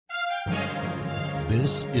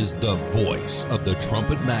This is the voice of the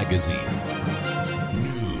Trumpet Magazine.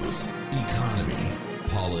 News, economy,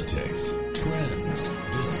 politics, trends,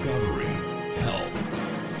 discovery, health,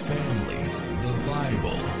 family, the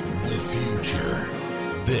Bible, the future.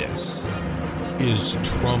 This is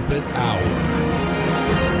Trumpet Hour.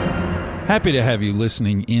 Happy to have you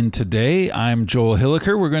listening in today. I'm Joel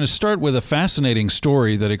Hilliker. We're going to start with a fascinating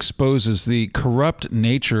story that exposes the corrupt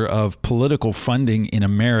nature of political funding in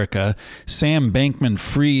America. Sam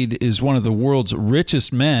Bankman-Fried is one of the world's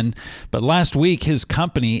richest men, but last week his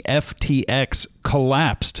company, FTX,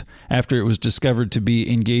 collapsed after it was discovered to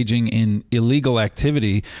be engaging in illegal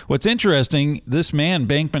activity. What's interesting, this man,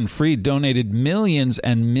 Bankman-Fried, donated millions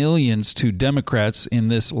and millions to Democrats in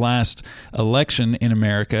this last election in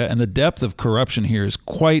America, and the depth of corruption here is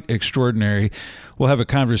quite extraordinary. We'll have a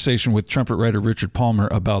conversation with trumpet writer Richard Palmer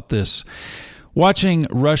about this. Watching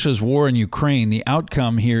Russia's war in Ukraine, the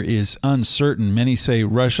outcome here is uncertain. Many say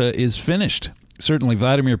Russia is finished. Certainly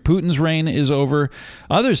Vladimir Putin's reign is over.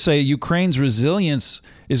 Others say Ukraine's resilience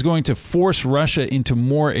is going to force Russia into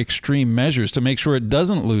more extreme measures to make sure it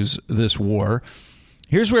doesn't lose this war.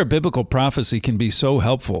 Here's where biblical prophecy can be so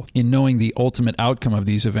helpful in knowing the ultimate outcome of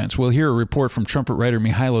these events. We'll hear a report from trumpet writer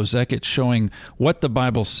Mihailo Zekic showing what the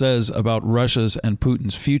Bible says about Russia's and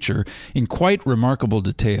Putin's future in quite remarkable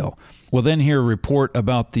detail. We'll then hear a report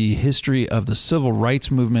about the history of the civil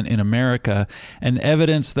rights movement in America and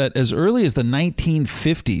evidence that as early as the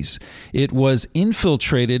 1950s, it was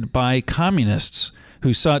infiltrated by communists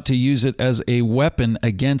who sought to use it as a weapon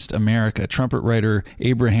against America. Trumpet writer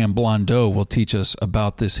Abraham Blondeau will teach us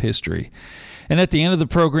about this history. And at the end of the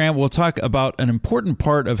program, we'll talk about an important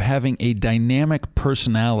part of having a dynamic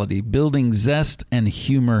personality, building zest and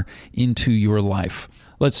humor into your life.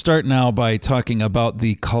 Let's start now by talking about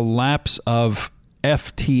the collapse of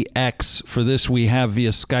FTX. For this, we have via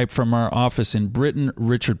Skype from our office in Britain,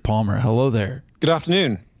 Richard Palmer. Hello there. Good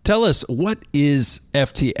afternoon. Tell us, what is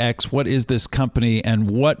FTX? What is this company, and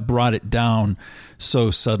what brought it down so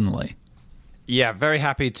suddenly? Yeah, very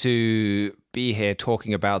happy to be here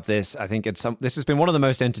talking about this. I think this has been one of the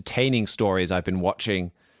most entertaining stories I've been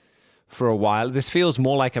watching for a while. This feels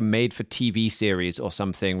more like a made-for-TV series or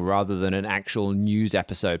something rather than an actual news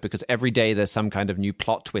episode, because every day there's some kind of new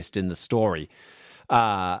plot twist in the story.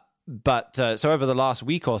 So over the last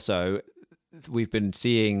week or so, we've been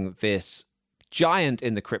seeing this giant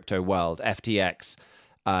in the crypto world, FTX,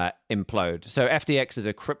 implode. So FTX is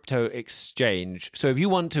a crypto exchange. So if you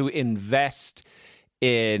want to invest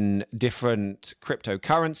in different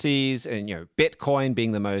cryptocurrencies, and Bitcoin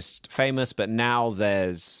being the most famous, but now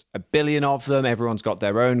there's 1 billion of them. Everyone's got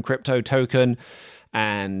their own crypto token,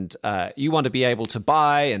 and you want to be able to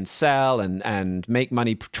buy and sell and make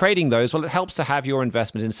money trading those. Well, it helps to have your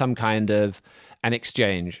investment in some kind of an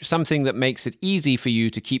exchange, something that makes it easy for you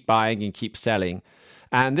to keep buying and keep selling.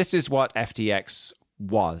 And this is what FTX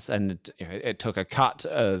was. And it took a cut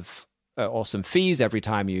of or some fees every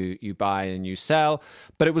time you buy and you sell,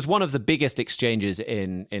 but it was one of the biggest exchanges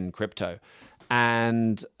in crypto.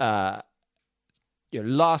 And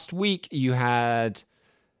last week you had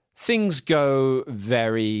things go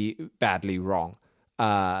very badly wrong,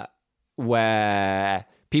 where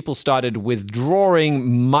people started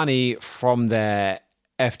withdrawing money from their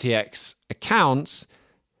FTX accounts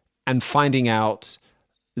and finding out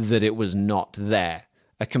that it was not there.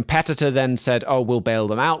 A competitor then said, oh, we'll bail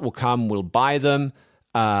them out, we'll buy them.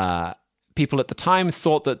 People at the time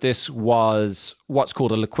thought that this was what's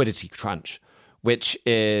called a liquidity crunch, which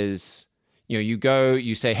is,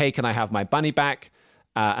 you say, hey, can I have my money back?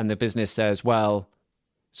 And the business says, well,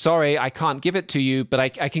 sorry, I can't give it to you, but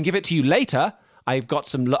I can give it to you later.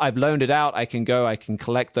 I've loaned it out. I can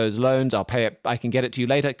collect those loans. I'll pay it. I can get it to you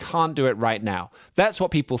later. Can't do it right now. That's what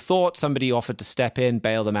people thought. Somebody offered to step in,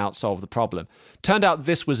 bail them out, solve the problem. Turned out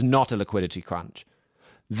this was not a liquidity crunch.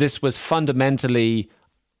 This was fundamentally,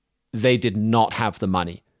 they did not have the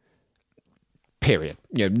money. Period.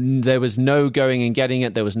 There was no going and getting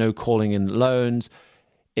it. There was no calling in loans.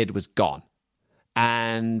 It was gone.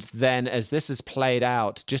 And then as this has played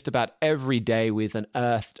out, just about every day we've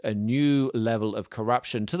unearthed a new level of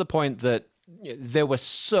corruption, to the point that there were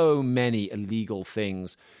so many illegal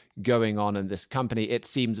things going on in this company. It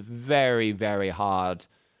seems very, very hard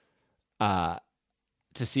to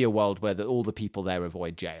see a world where all the people there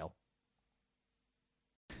avoid jail.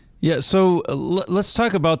 Yeah, so let's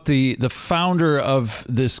talk about the founder of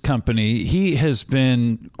this company. He has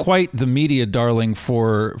been quite the media darling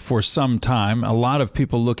for some time. A lot of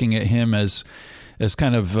people looking at him as as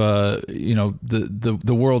kind of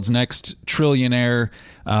the world's next trillionaire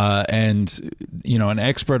and an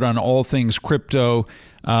expert on all things crypto.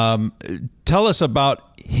 Tell us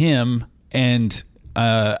about him and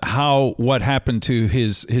what happened to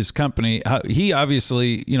his company. He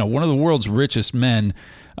obviously, one of the world's richest men.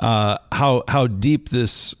 How deep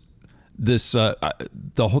the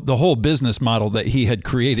whole business model that he had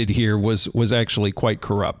created here was actually quite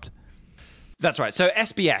corrupt. That's right. So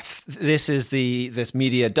SBF, this is this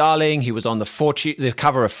media darling. He was on the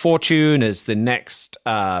cover of Fortune as the next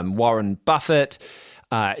Warren Buffett.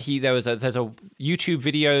 There's a YouTube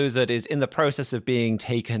video that is in the process of being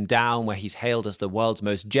taken down where he's hailed as the world's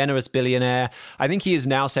most generous billionaire. I think he is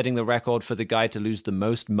now setting the record for the guy to lose the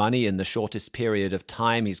most money in the shortest period of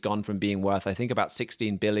time. He's gone from being worth, I think, about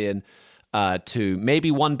 16 billion to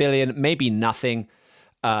maybe 1 billion, maybe nothing.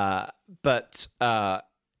 But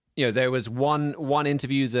there was one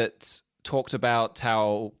interview that talked about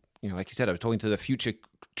how, like you said, I was talking to the future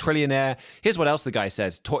trillionaire. Here's what else the guy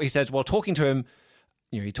says. He says, well, talking to him,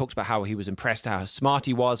 he talked about how he was impressed, how smart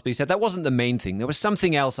he was, but he said that wasn't the main thing. There was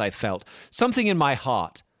something else I felt, something in my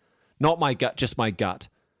heart, not my gut, just my gut.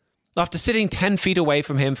 After sitting 10 feet away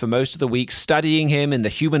from him for most of the week, studying him in the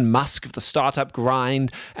human musk of the startup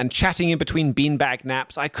grind and chatting in between beanbag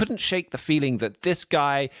naps, I couldn't shake the feeling that this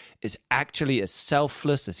guy is actually as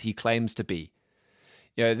selfless as he claims to be.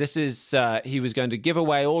 This is, he was going to give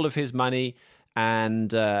away all of his money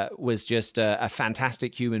and was just a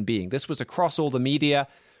fantastic human being. This was across all the media.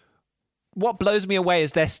 What blows me away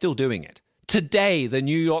is they're still doing it. Today, the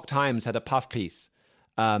New York Times had a puff piece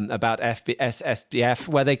about SBF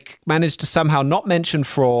where they managed to somehow not mention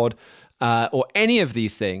fraud or any of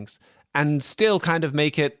these things and still kind of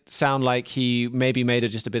make it sound like he maybe made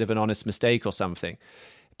just a bit of an honest mistake or something.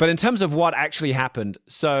 But in terms of what actually happened,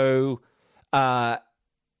 so...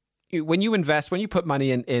 when you put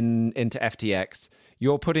money into FTX,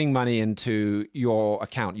 you're putting money into your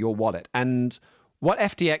account, your wallet. And what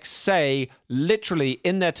FTX say, literally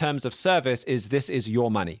in their terms of service, is this is your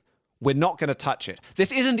money. We're not going to touch it.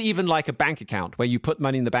 This isn't even like a bank account where you put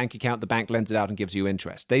money in the bank account, the bank lends it out and gives you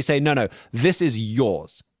interest. They say, no, this is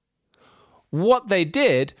yours. What they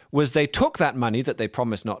did was they took that money that they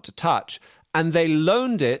promised not to touch and they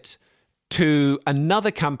loaned it to another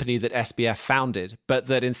company that SBF founded, but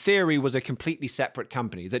that in theory was a completely separate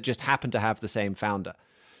company that just happened to have the same founder.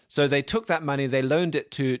 So they took that money, they loaned it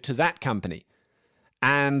to that company,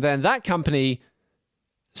 and then that company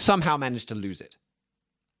somehow managed to lose it.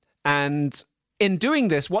 And in doing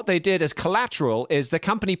this, what they did as collateral is the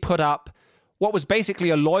company put up what was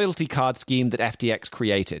basically a loyalty card scheme that FTX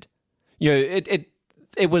created. It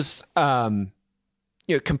was...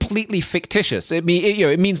 completely fictitious. It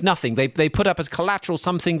means nothing. They put up as collateral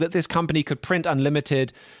something that this company could print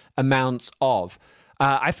unlimited amounts of.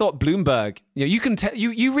 I thought Bloomberg.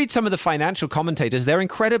 You read some of the financial commentators. They're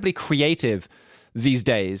incredibly creative these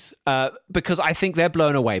days because I think they're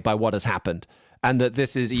blown away by what has happened and that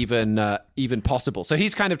this is even possible. So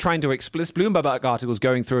he's kind of trying to explicit Bloomberg articles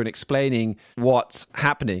going through and explaining what's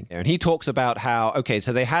happening. And he talks about how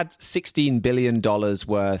so they had $16 billion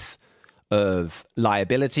worth of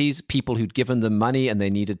liabilities, people who'd given them money and they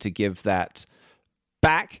needed to give that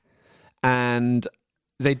back. And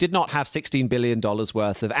they did not have $16 billion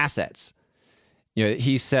worth of assets.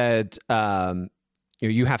 He said,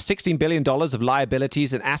 you have $16 billion of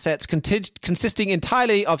liabilities and assets consisting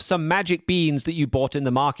entirely of some magic beans that you bought in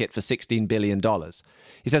the market for $16 billion.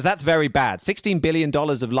 He says that's very bad. $16 billion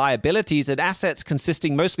of liabilities and assets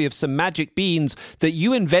consisting mostly of some magic beans that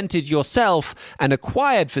you invented yourself and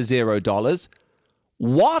acquired for $0.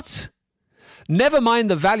 What? Never mind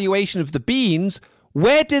the valuation of the beans.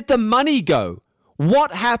 Where did the money go?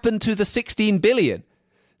 What happened to the $16 billion?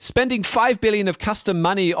 Spending $5 billion of custom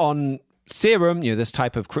money on Serum, this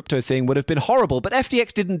type of crypto thing would have been horrible, but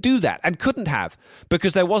FTX didn't do that and couldn't have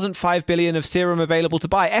because there wasn't $5 billion of Serum available to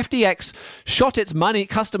buy. FTX shot its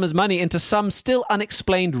customers' money into some still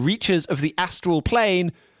unexplained reaches of the astral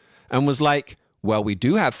plane and was like, well, we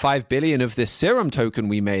do have $5 billion of this Serum token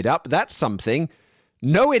we made up. That's something.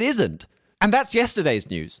 No, it isn't. And that's yesterday's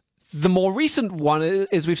news. The more recent one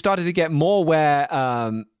is we've started to get more where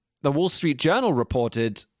the Wall Street Journal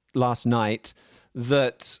reported last night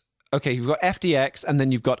that you've got FTX and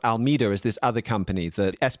then you've got Alameda as this other company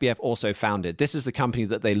that SBF also founded. This is the company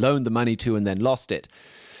that they loaned the money to and then lost it.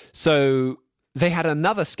 So they had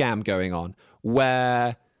another scam going on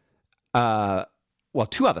where, two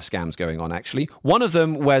other scams going on, actually. One of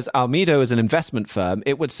them was Alameda as an investment firm.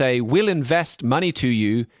 It would say, we'll invest money to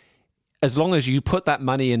you as long as you put that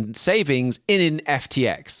money in savings in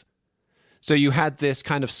FTX. So you had this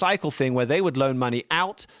kind of cycle thing where they would loan money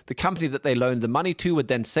out. The company that they loaned the money to would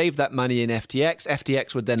then save that money in FTX.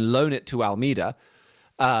 FTX would then loan it to Alameda.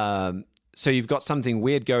 So you've got something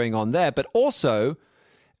weird going on there. But also,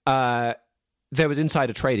 there was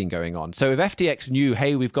insider trading going on. So if FTX knew,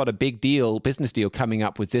 hey, we've got a big business deal coming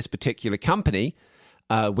up with this particular company,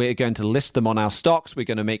 we're going to list them on our stocks, we're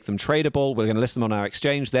going to make them tradable, we're going to list them on our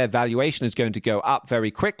exchange, their valuation is going to go up very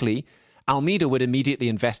quickly, Alameda would immediately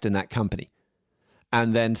invest in that company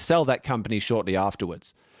and then sell that company shortly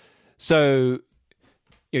afterwards. So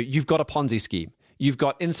you've got a Ponzi scheme. You've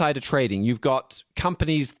got insider trading. You've got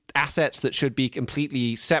companies' assets that should be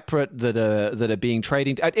completely separate that are being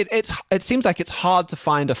traded. It seems like it's hard to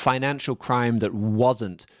find a financial crime that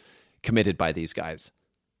wasn't committed by these guys.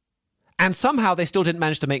 And somehow they still didn't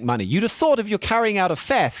manage to make money. You'd have thought if you're carrying out a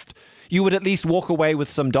theft, you would at least walk away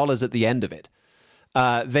with some dollars at the end of it.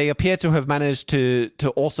 They appear to have managed to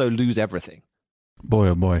also lose everything. Boy,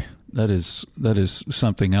 oh boy, that is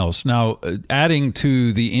something else. Now, adding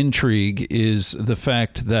to the intrigue is the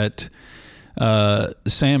fact that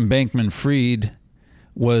Sam Bankman-Fried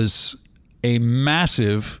was a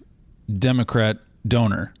massive Democrat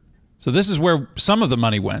donor. So this is where some of the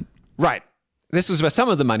money went. Right. This is where some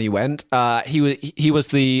of the money went. He was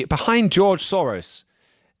behind George Soros.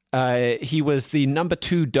 He was the number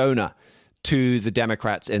 2 donor to the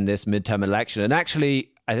Democrats in this midterm election. And actually,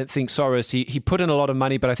 I don't think Soros, he put in a lot of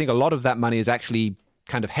money, but I think a lot of that money is actually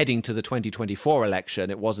kind of heading to the 2024 election.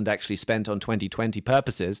 It wasn't actually spent on 2020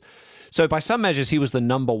 purposes. So by some measures, he was the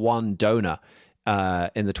number 1 donor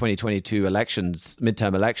in the 2022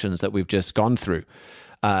 midterm elections that we've just gone through.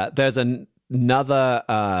 There's another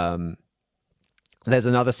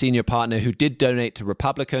senior partner who did donate to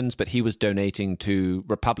Republicans, but he was donating to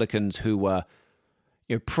Republicans who were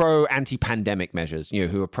pro-anti-pandemic measures,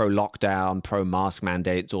 who are pro-lockdown, pro-mask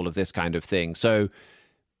mandates, all of this kind of thing. So,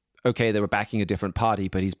 okay, they were backing a different party,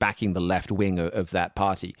 but he's backing the left wing of that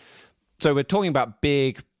party. So we're talking about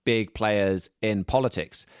big, big players in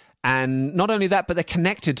politics. And not only that, but they're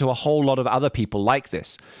connected to a whole lot of other people like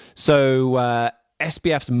this. So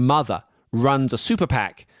SBF's mother runs a super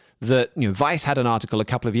PAC that, Vice had an article a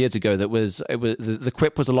couple of years ago that the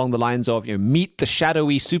quip was along the lines of, meet the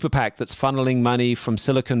shadowy super PAC that's funneling money from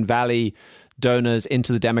Silicon Valley donors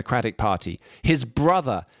into the Democratic Party. His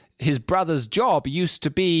brother's job used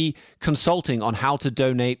to be consulting on how to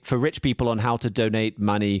donate for rich people, on how to donate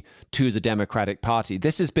money to the Democratic Party.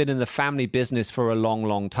 This has been in the family business for a long,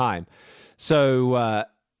 long time. So,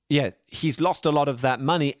 he's lost a lot of that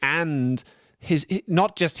money, and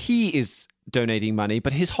not just he is donating money,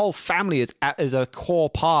 but his whole family is a core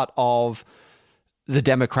part of the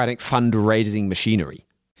Democratic fundraising machinery.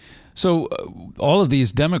 So all of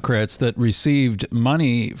these Democrats that received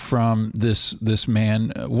money from this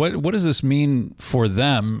man, what does this mean for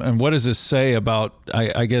them? And what does this say about,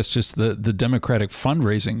 I guess, just the Democratic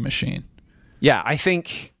fundraising machine? Yeah, I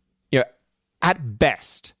think, at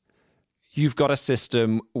best, you've got a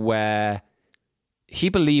system where he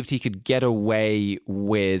believed he could get away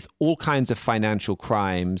with all kinds of financial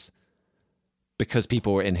crimes because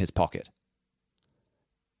people were in his pocket.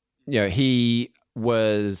 He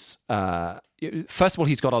was, first of all,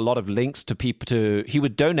 he's got a lot of links to people he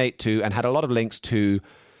would donate to, and had a lot of links to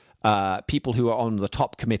people who are on the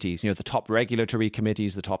top committees, the top regulatory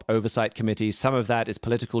committees, the top oversight committees. Some of that is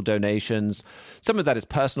political donations. Some of that is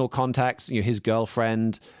personal contacts. His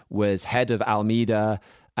girlfriend was head of Alameda,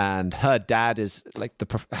 and her dad is like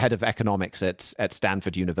the head of economics at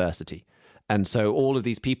Stanford University. And so all of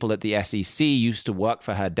these people at the SEC used to work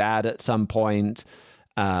for her dad at some point.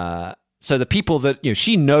 So the people that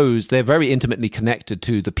she knows, they're very intimately connected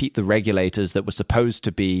to the regulators that were supposed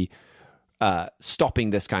to be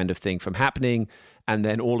stopping this kind of thing from happening, and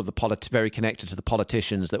then all of the very connected to the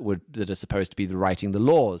politicians that are supposed to be writing the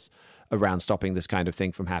laws around stopping this kind of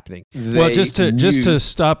thing from happening. Well, just to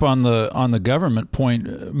stop on the government point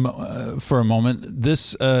for a moment,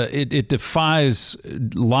 this it defies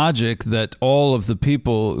logic that all of the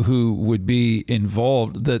people who would be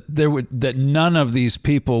involved, that none of these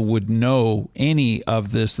people would know any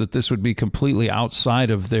of this, that this would be completely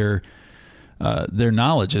outside of their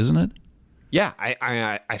knowledge, isn't it? Yeah,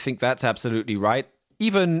 I think that's absolutely right.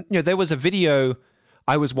 Even there was a video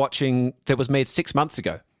I was watching that was made 6 months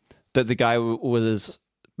ago, that the guy was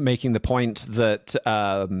making the point that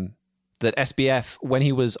that SBF, when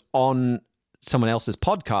he was on someone else's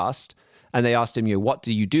podcast, and they asked him, what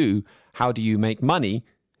do you do? How do you make money?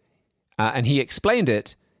 And he explained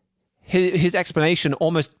it. His explanation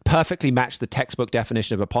almost perfectly matched the textbook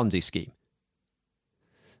definition of a Ponzi scheme.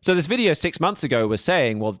 So this video 6 months ago was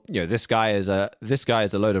saying, well, this guy is a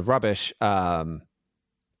load of rubbish. Don't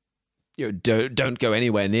go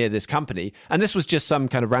anywhere near this company. And this was just some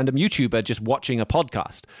kind of random YouTuber just watching a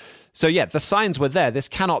podcast. So yeah, the signs were there. This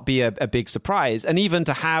cannot be a big surprise. And even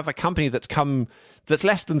to have a company that's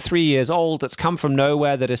less than 3 years old, that's come from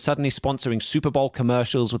nowhere, that is suddenly sponsoring Super Bowl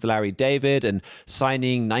commercials with Larry David and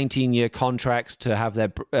signing 19-year contracts to have their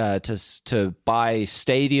to buy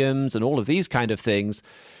stadiums and all of these kind of things,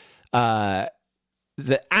 and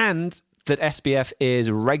that SBF is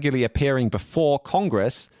regularly appearing before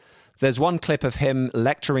Congress. There's one clip of him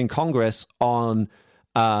lecturing Congress on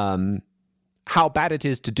how bad it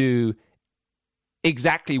is to do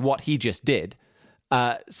exactly what he just did.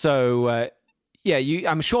 I'm sure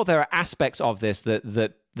there are aspects of this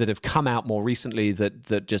that have come out more recently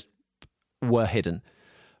that just were hidden.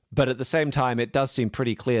 But at the same time, it does seem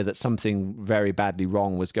pretty clear that something very badly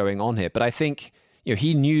wrong was going on here. But I think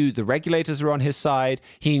he knew the regulators were on his side.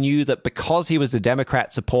 He knew that because he was a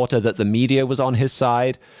Democrat supporter, that the media was on his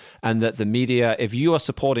side, and that the media, if you are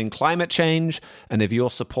supporting climate change, and if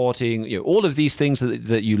you're supporting all of these things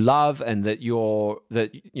that you love, and that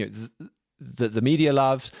the media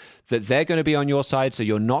loves, that they're going to be on your side, so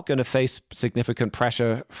you're not going to face significant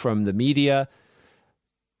pressure from the media.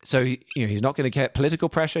 So he's not going to get political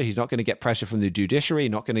pressure. He's not going to get pressure from the judiciary.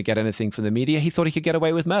 Not going to get anything from the media. He thought he could get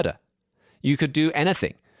away with murder. You could do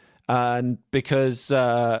anything, because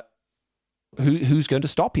who's going to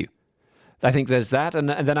stop you? I think there's that, and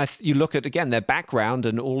then you look at again their background,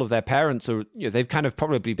 and all of their parents are they've kind of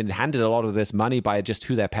probably been handed a lot of this money by just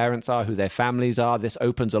who their parents are, who their families are. This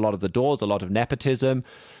opens a lot of the doors. A lot of nepotism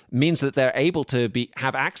means that they're able to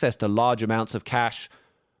have access to large amounts of cash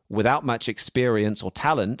without much experience or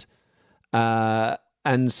talent,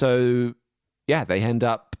 and so they end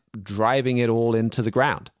up driving it all into the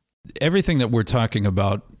ground. Everything that we're talking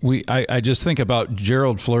about, I just think about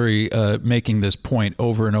Gerald Flurry making this point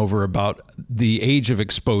over and over about the age of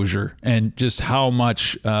exposure and just how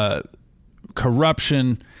much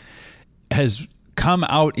corruption has come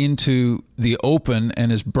out into the open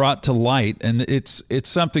and is brought to light. And it's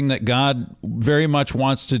something that God very much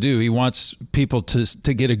wants to do. He wants people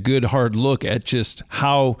to get a good hard look at just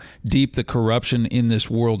how deep the corruption in this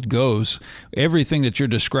world goes. Everything that you're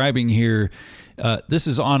describing here, this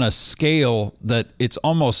is on a scale that it's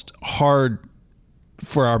almost hard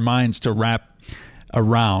for our minds to wrap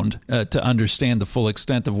around to understand the full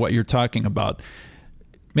extent of what you're talking about.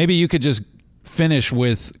 Maybe you could just finish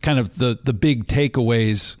with kind of the big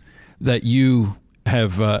takeaways that you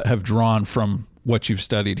have drawn from what you've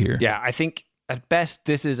studied here. Yeah, I think at best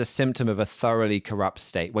this is a symptom of a thoroughly corrupt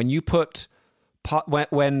state. When you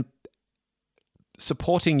when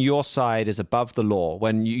supporting your side is above the law,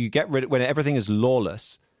 when you when everything is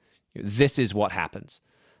lawless, this is what happens,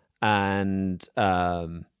 and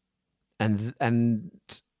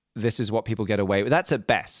this is what people get away with. That's at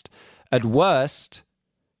best. At worst,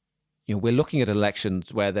 we're looking at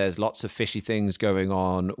elections where there's lots of fishy things going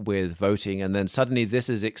on with voting, and then suddenly this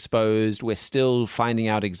is exposed. We're still finding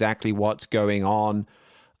out exactly what's going on,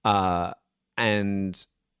 and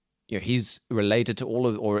he's related to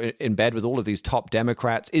or in bed with all of these top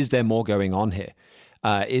Democrats. Is there more going on here?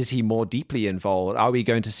 Is he more deeply involved? Are we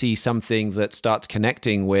going to see something that starts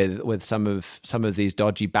connecting with some of these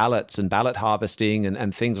dodgy ballots and ballot harvesting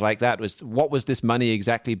and things like that? What was this money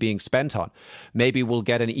exactly being spent on? Maybe we'll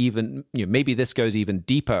get maybe this goes even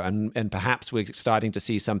deeper, and perhaps we're starting to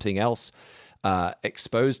see something else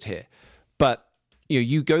exposed here. But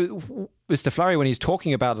Mr. Flurry, when he's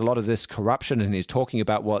talking about a lot of this corruption and he's talking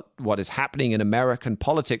about what is happening in American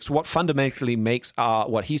politics, what fundamentally makes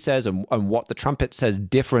what he says and what the trumpet says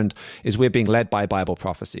different is we're being led by Bible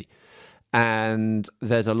prophecy. And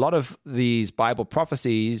there's a lot of these Bible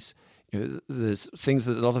prophecies, there's things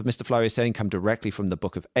that a lot of Mr. Flurry is saying come directly from the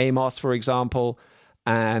book of Amos, for example.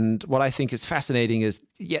 And what I think is fascinating is,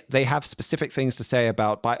 they have specific things to say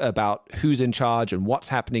about who's in charge and what's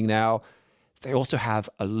happening now. They also have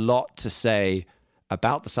a lot to say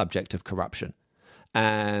about the subject of corruption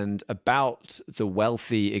and about the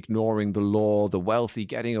wealthy ignoring the law, the wealthy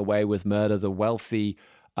getting away with murder, the wealthy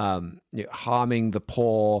harming the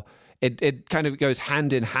poor. It kind of goes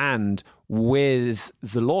hand in hand with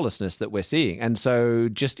the lawlessness that we're seeing. And so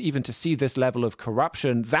just even to see this level of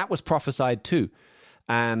corruption, that was prophesied too.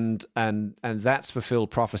 And that's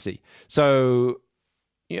fulfilled prophecy. So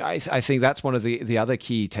I think that's one of the other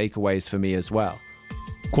key takeaways for me as well.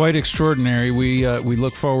 Quite extraordinary. We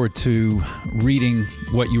look forward to reading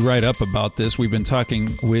what you write up about this. We've been talking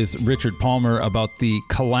with Richard Palmer about the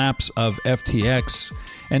collapse of FTX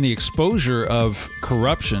and the exposure of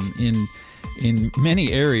corruption in in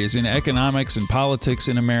many areas, in economics and politics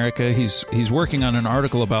in America. He's working on an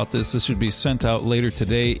article about this. This should be sent out later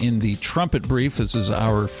today in the Trumpet Brief. This is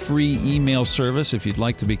our free email service. If you'd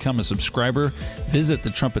like to become a subscriber, visit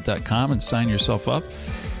thetrumpet.com and sign yourself up.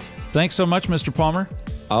 Thanks so much, Mr. Palmer.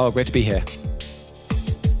 Oh, great to be here.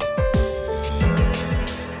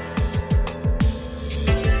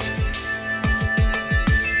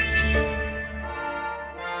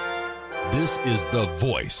 This is the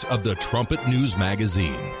voice of the Trumpet News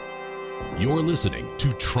Magazine. You're listening to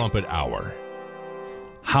Trumpet Hour.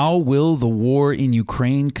 How will the war in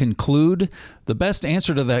Ukraine conclude? The best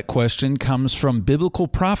answer to that question comes from biblical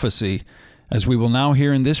prophecy, as we will now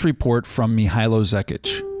hear in this report from Mihailo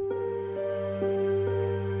Zekic.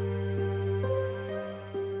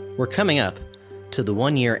 We're coming up to the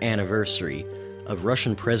one-year anniversary of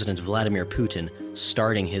Russian President Vladimir Putin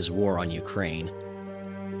starting his war on Ukraine.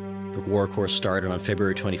 The war, of course, started on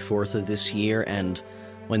February 24th of this year, and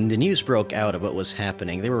when the news broke out of what was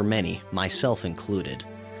happening, there were many, myself included,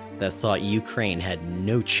 that thought Ukraine had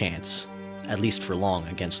no chance, at least for long,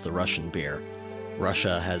 against the Russian bear.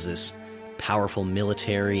 Russia has this powerful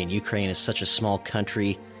military, and Ukraine is such a small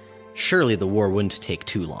country. Surely the war wouldn't take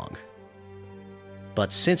too long.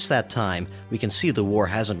 But since that time, we can see the war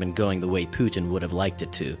hasn't been going the way Putin would have liked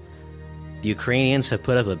it to. The Ukrainians have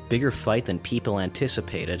put up a bigger fight than people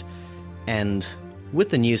anticipated, and with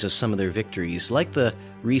the news of some of their victories, like the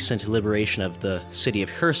recent liberation of the city of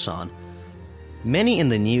Kherson, many in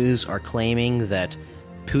the news are claiming that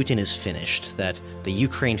Putin is finished, that the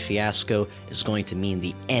Ukraine fiasco is going to mean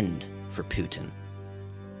the end for Putin.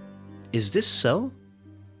 Is this so?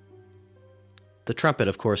 The Trumpet,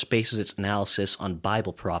 of course, bases its analysis on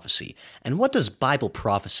Bible prophecy. And what does Bible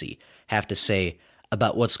prophecy have to say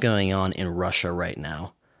about what's going on in Russia right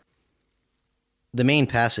now? The main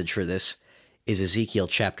passage for this is Ezekiel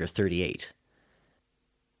chapter 38.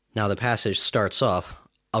 Now the passage starts off,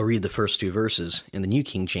 I'll read the first two verses in the New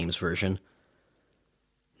King James Version.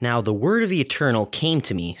 Now the word of the Eternal came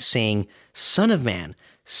to me, saying, Son of man,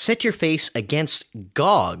 set your face against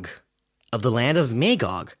Gog of the land of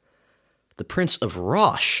Magog, the prince of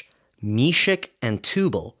Rosh, Meshech, and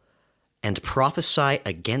Tubal, and prophesy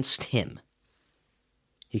against him.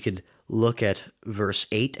 You could look at verse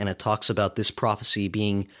 8, and it talks about this prophecy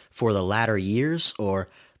being for the latter years, or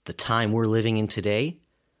the time we're living in today.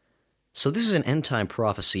 So this is an end-time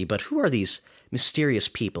prophecy, but who are these mysterious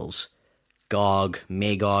peoples? Gog,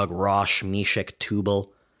 Magog, Rosh, Meshech,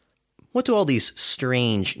 Tubal. What do all these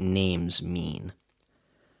strange names mean?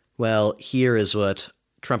 Well, here is what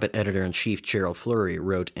Trumpet Editor-in-Chief Gerald Flurry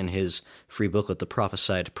wrote in his free booklet, The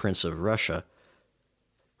Prophesied Prince of Russia.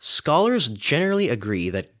 Scholars generally agree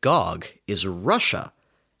that Gog is Russia,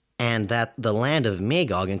 and that the land of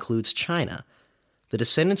Magog includes China. The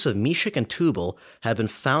descendants of Meshech and Tubal have been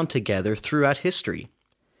found together throughout history.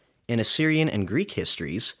 In Assyrian and Greek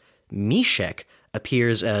histories, Meshech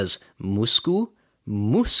appears as Musku,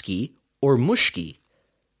 Muski, or Mushki,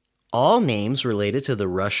 all names related to the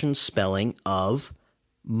Russian spelling of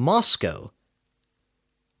Moscow.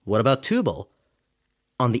 What about Tubal?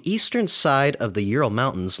 On the eastern side of the Ural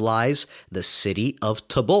Mountains lies the city of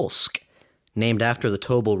Tobolsk, named after the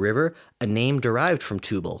Tobol River, a name derived from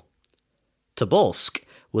Tubal. Tobolsk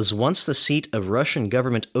was once the seat of Russian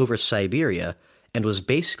government over Siberia and was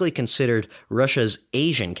basically considered Russia's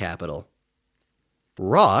Asian capital.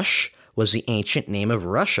 Rosh was the ancient name of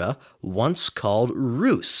Russia, once called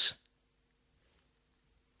Rus.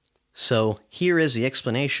 So here is the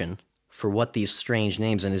explanation for what these strange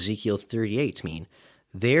names in Ezekiel 38 mean.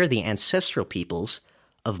 They're the ancestral peoples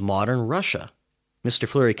of modern Russia. Mr.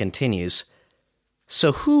 Flurry continues,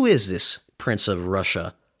 So who is this Prince of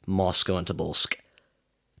Russia, Moscow, and Tobolsk?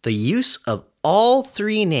 The use of all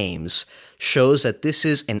three names shows that this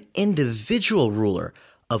is an individual ruler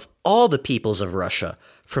of all the peoples of Russia,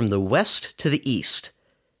 from the west to the east.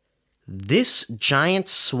 This giant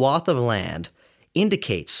swath of land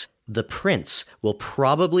indicates the prince will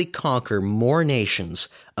probably conquer more nations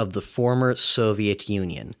of the former Soviet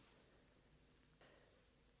Union.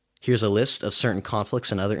 Here's a list of certain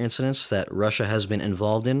conflicts and other incidents that Russia has been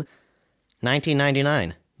involved in.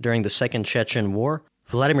 1999, during the Second Chechen War,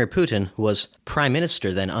 Vladimir Putin, who was prime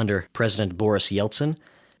minister then under President Boris Yeltsin,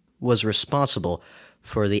 was responsible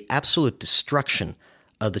for the absolute destruction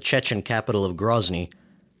of the Chechen capital of Grozny,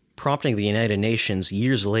 prompting the United Nations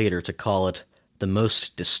years later to call it the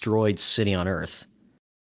most destroyed city on earth.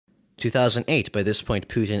 2008, by this point,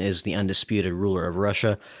 Putin is the undisputed ruler of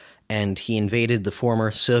Russia, and he invaded the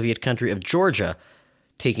former Soviet country of Georgia,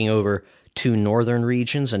 taking over two northern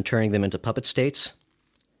regions and turning them into puppet states.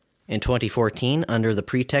 In 2014, under the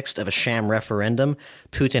pretext of a sham referendum,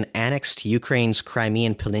 Putin annexed Ukraine's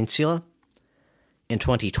Crimean Peninsula. In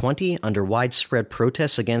 2020, under widespread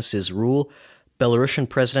protests against his rule, Belarusian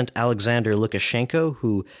President Alexander Lukashenko,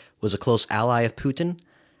 who was a close ally of Putin,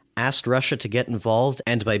 asked Russia to get involved,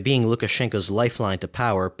 and by being Lukashenko's lifeline to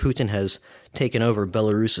power, Putin has taken over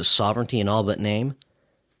Belarus's sovereignty in all but name.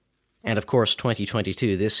 And of course,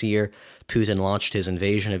 2022, this year, Putin launched his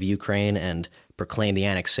invasion of Ukraine and proclaimed the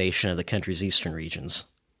annexation of the country's eastern regions.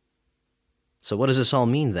 So what does this all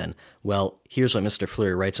mean then? Well, here's what Mr.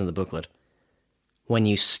 Fleury writes in the booklet. When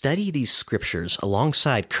you study these scriptures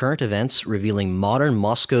alongside current events revealing modern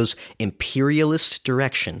Moscow's imperialist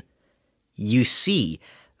direction, you see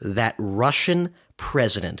that Russian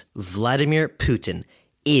President Vladimir Putin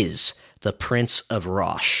is the Prince of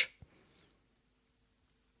Rosh.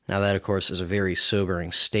 Now that, of course, is a very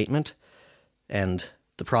sobering statement, and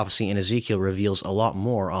the prophecy in Ezekiel reveals a lot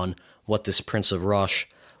more on what this Prince of Rosh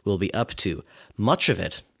will be up to. Much of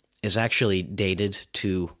it is actually dated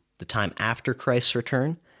to the time after Christ's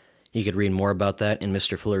return. You could read more about that in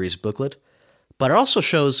Mr. Fleury's booklet. But it also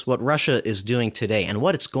shows what Russia is doing today and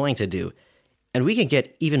what it's going to do. And we can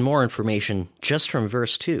get even more information just from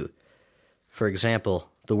verse 2. For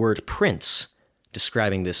example, the word prince,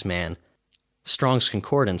 describing this man, Strong's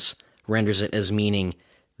Concordance renders it as meaning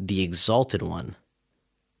the exalted one.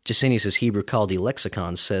 Gesenius' Hebrew Chaldee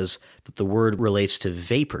lexicon says that the word relates to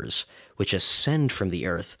vapors which ascend from the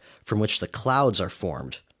earth, from which the clouds are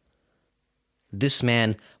formed. This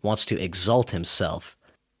man wants to exalt himself.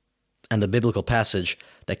 And the biblical passage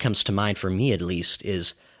that comes to mind for me at least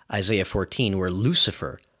is Isaiah 14, where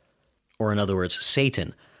Lucifer, or in other words,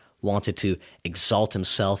 Satan, wanted to exalt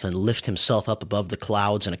himself and lift himself up above the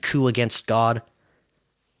clouds in a coup against God.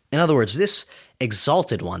 In other words, this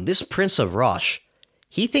exalted one, this Prince of Rosh,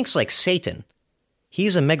 he thinks like Satan.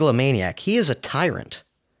 He's a megalomaniac. He is a tyrant.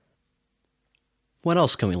 What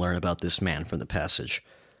else can we learn about this man from the passage?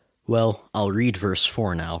 Well, I'll read verse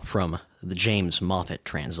 4 now from the James Moffat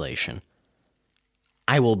translation.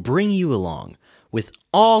 I will bring you along with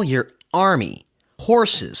all your army,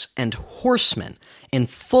 horses and horsemen, in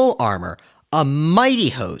full armor, a mighty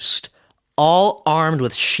host, all armed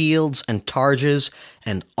with shields and targes,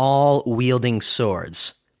 and all wielding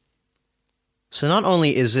swords. So not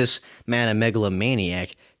only is this man a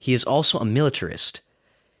megalomaniac, he is also a militarist.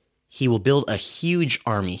 He will build a huge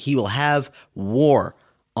army. He will have war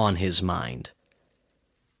on his mind.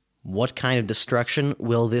 What kind of destruction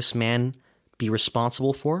will this man be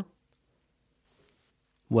responsible for?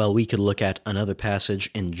 Well, we could look at another passage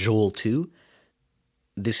in Joel 2.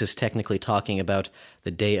 This is technically talking about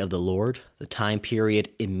the day of the Lord, the time period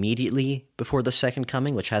immediately before the second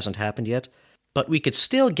coming, which hasn't happened yet. But we could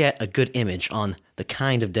still get a good image on the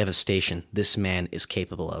kind of devastation this man is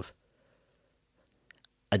capable of.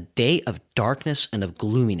 A day of darkness and of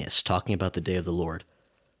gloominess, talking about the day of the Lord.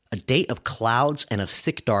 A day of clouds and of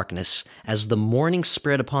thick darkness, as the morning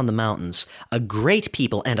spread upon the mountains. A great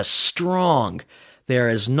people and a strong. There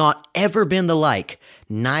has not ever been the like,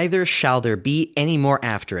 neither shall there be any more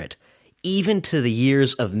after it, even to the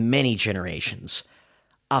years of many generations.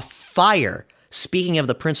 A fire, speaking of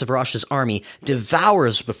the Prince of Rosh's army,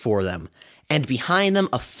 devours before them, and behind them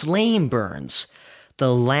a flame burns.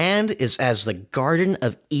 The land is as the Garden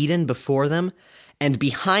of Eden before them, and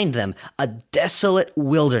behind them a desolate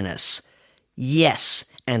wilderness. Yes,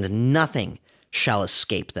 and nothing shall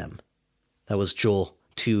escape them. That was Joel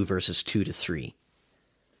 2, verses 2 to 3.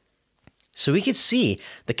 So we could see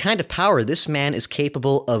the kind of power this man is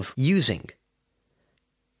capable of using.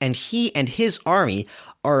 And he and his army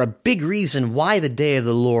are a big reason why the day of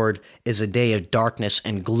the Lord is a day of darkness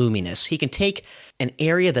and gloominess. He can take an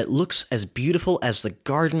area that looks as beautiful as the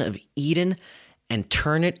Garden of Eden and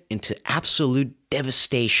turn it into absolute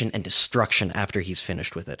devastation and destruction after he's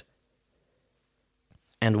finished with it.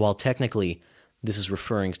 And while technically this is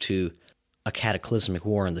referring to a cataclysmic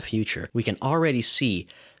war in the future, we can already see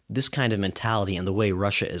this kind of mentality in the way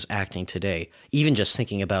Russia is acting today, even just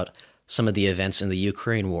thinking about some of the events in the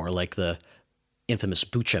Ukraine war, like the infamous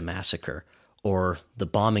Bucha massacre or the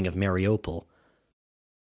bombing of Mariupol.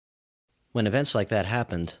 When events like that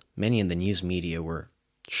happened, many in the news media were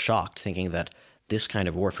shocked, thinking that this kind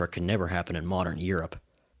of warfare could never happen in modern Europe.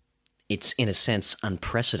 It's, in a sense,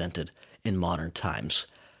 unprecedented in modern times,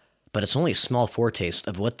 but it's only a small foretaste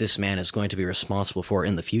of what this man is going to be responsible for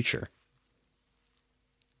in the future.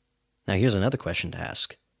 Now here's another question to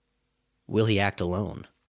ask. Will he act alone?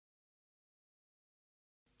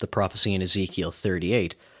 The prophecy in Ezekiel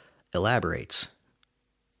 38 elaborates.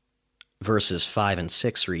 Verses 5 and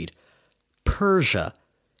 6 read, Persia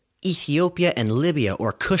Ethiopia and Libya,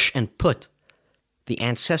 or Kush and Put, the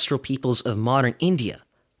ancestral peoples of modern India,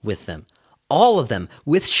 with them, all of them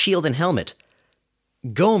with shield and helmet.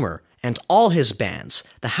 Gomer and all his bands,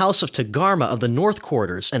 the House of Togarma of the North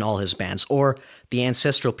Quarters and all his bands, or the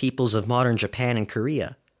ancestral peoples of modern Japan and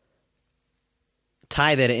Korea.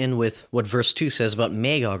 Tie that in with what verse 2 says about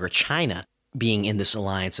Magog or China being in this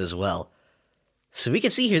alliance as well. So we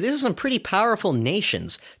can see here, this is some pretty powerful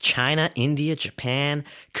nations. China, India, Japan,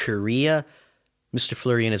 Korea. Mr.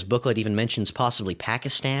 Fleury in his booklet even mentions possibly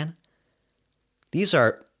Pakistan. These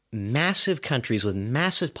are massive countries with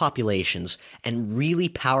massive populations and really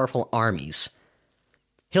powerful armies.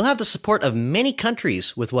 He'll have the support of many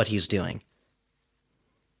countries with what he's doing.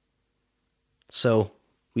 So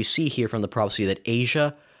we see here from the prophecy that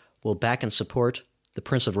Asia will back and support the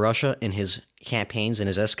Prince of Russia in his campaigns and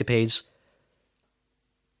his escapades.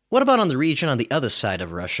 What about on the region on the other side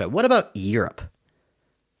of Russia? What about Europe?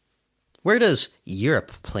 Where does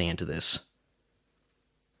Europe play into this?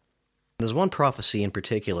 There's one prophecy in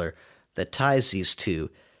particular that ties these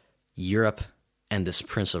two, Europe and this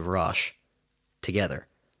Prince of Rosh, together.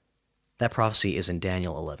 That prophecy is in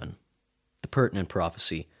Daniel 11. The pertinent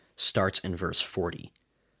prophecy starts in verse 40.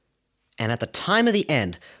 And at the time of the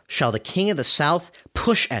end shall the king of the south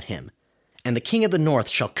push at him, and the king of the north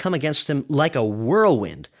shall come against him like a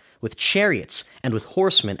whirlwind, with chariots, and with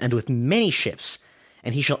horsemen, and with many ships,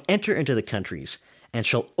 and he shall enter into the countries, and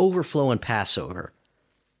shall overflow and pass over.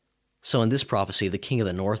 So in this prophecy, the king of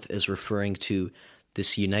the north is referring to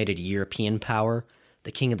this united European power.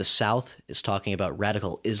 The king of the south is talking about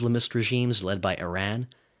radical Islamist regimes led by Iran.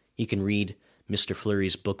 You can read Mr.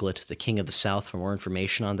 Fleury's booklet, The King of the South, for more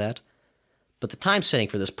information on that. But the time setting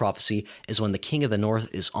for this prophecy is when the king of the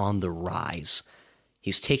north is on the rise.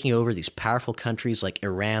 He's taking over these powerful countries like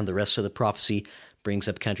Iran. The rest of the prophecy brings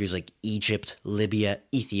up countries like Egypt, Libya,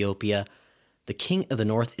 Ethiopia. The king of the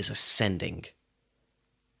north is ascending.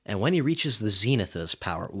 And when he reaches the zenith of his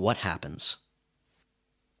power, what happens?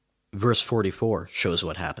 Verse 44 shows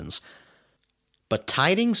what happens. But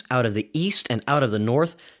tidings out of the east and out of the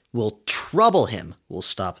north will trouble him. We'll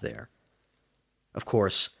stop there. Of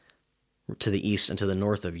course, to the east and to the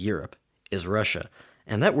north of Europe is Russia.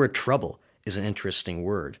 And that word trouble is an interesting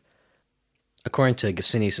word. According to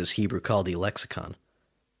Gesenius' Hebrew Chaldee lexicon,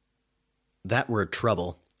 that word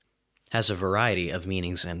trouble has a variety of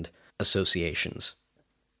meanings and associations,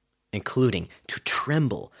 including to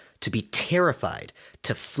tremble, to be terrified,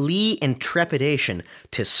 to flee in trepidation,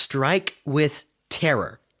 to strike with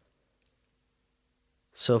terror.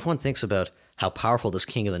 So if one thinks about how powerful this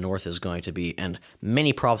king of the north is going to be, and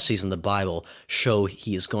many prophecies in the Bible show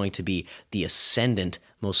he is going to be the ascendant,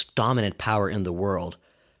 most dominant power in the world,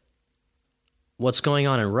 what's going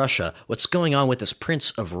on in Russia, what's going on with this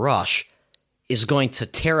Prince of Rosh, is going to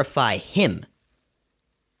terrify him.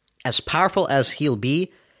 As powerful as he'll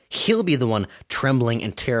be the one trembling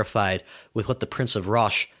and terrified with what the Prince of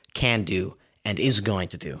Rosh can do and is going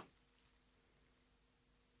to do.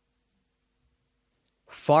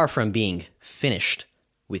 Far from being finished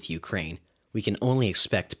with Ukraine, we can only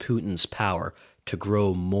expect Putin's power to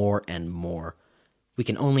grow more and more. We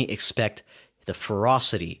can only expect the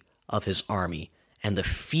ferocity of his army and the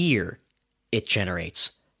fear it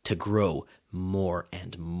generates to grow more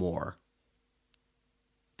and more.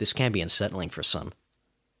 This can be unsettling for some.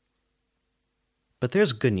 But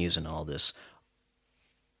there's good news in all this.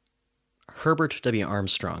 Herbert W.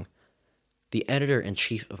 Armstrong, the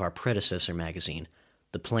editor-in-chief of our predecessor magazine,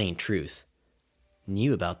 The Plain Truth,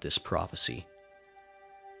 knew about this prophecy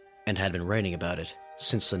and had been writing about it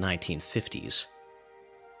since the 1950s.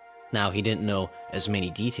 Now, he didn't know as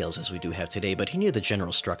many details as we do have today, but he knew the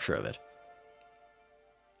general structure of it.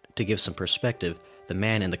 To give some perspective, the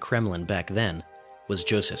man in the Kremlin back then was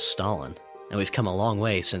Joseph Stalin, and we've come a long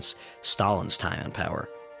way since Stalin's time in power.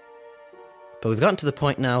 But we've gotten to the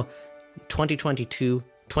point now, 2022,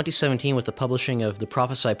 2017, with the publishing of The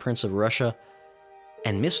Prophesied Prince of Russia,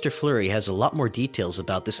 and Mr. Fleury has a lot more details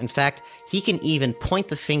about this. In fact, he can even point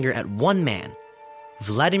the finger at one man,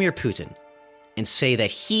 Vladimir Putin, and say that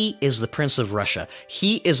he is the Prince of Russia.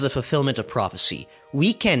 He is the fulfillment of prophecy.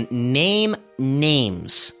 We can name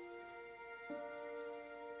names.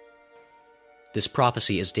 This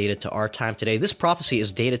prophecy is dated to our time today. This prophecy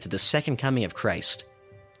is dated to the second coming of Christ.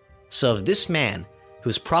 So if this man, who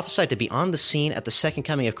is prophesied to be on the scene at the second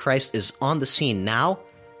coming of Christ, is on the scene now,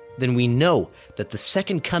 then we know that the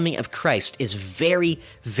second coming of Christ is very,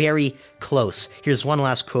 very close. Here's one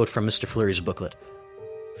last quote from Mr. Fleury's booklet.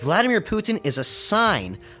 Vladimir Putin is a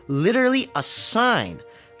sign, literally a sign,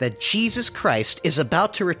 that Jesus Christ is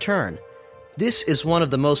about to return, This is one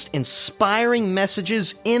of the most inspiring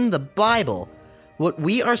messages in the Bible. What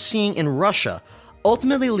we are seeing in Russia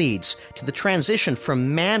ultimately leads to the transition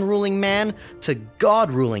from man ruling man to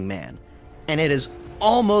God ruling man. And it is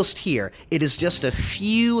almost here. It is just a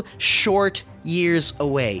few short years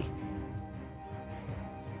away.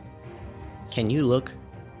 Can you look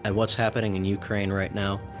at what's happening in Ukraine right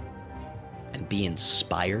now and be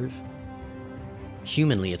inspired?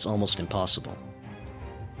 Humanly, it's almost impossible.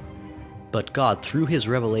 But God, through His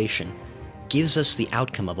revelation, gives us the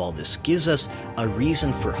outcome of all this, gives us a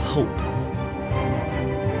reason for hope.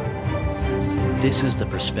 This is the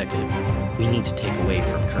perspective we need to take away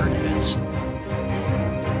from current events.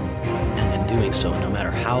 And in doing so, no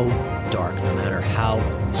matter how dark, no matter how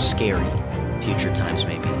scary future times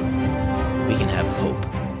may be, we can have hope,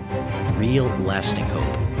 real lasting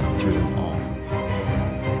hope through them all.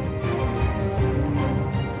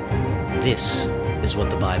 This is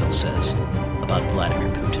what the Bible says about Vladimir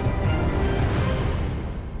Putin.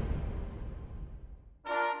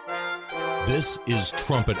 This is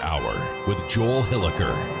Trumpet Hour with Joel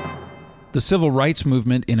Hilliker. The civil rights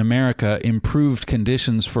movement in America improved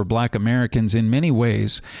conditions for Black Americans in many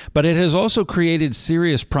ways, but it has also created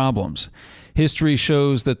serious problems. History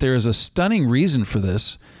shows that there is a stunning reason for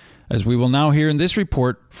this, as we will now hear in this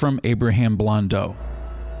report from Abraham Blondeau.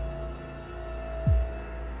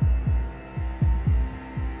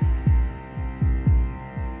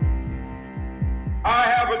 I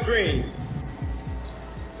have a dream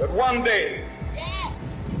that one day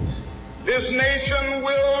this nation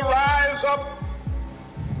will rise up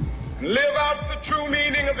and live out the true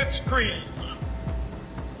meaning of its creed.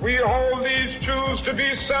 We hold these truths to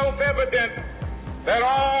be self-evident, that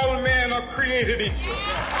all men are created equal.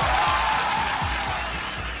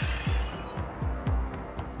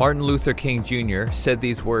 Martin Luther King Jr. said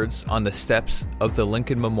these words on the steps of the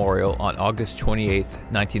Lincoln Memorial on August 28,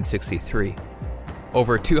 1963.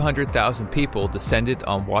 Over 200,000 people descended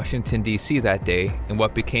on Washington, D.C. that day in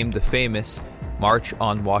what became the famous March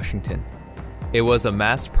on Washington. It was a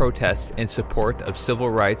mass protest in support of civil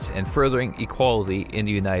rights and furthering equality in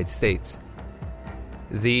the United States.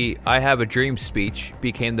 The I Have a Dream speech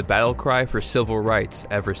became the battle cry for civil rights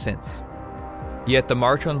ever since. Yet the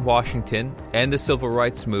March on Washington and the civil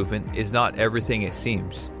rights movement is not everything it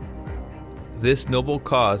seems. This noble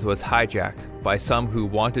cause was hijacked by some who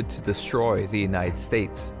wanted to destroy the United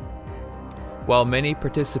States. While many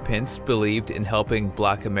participants believed in helping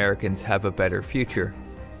Black Americans have a better future,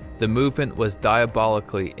 the movement was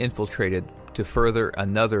diabolically infiltrated to further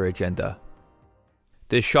another agenda.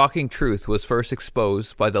 This shocking truth was first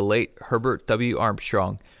exposed by the late Herbert W.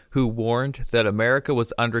 Armstrong, who warned that America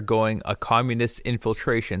was undergoing a communist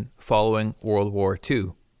infiltration following World War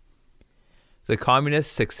II. The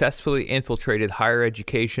communists successfully infiltrated higher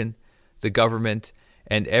education, the government,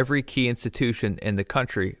 and every key institution in the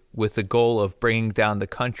country with the goal of bringing down the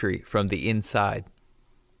country from the inside.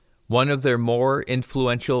 One of their more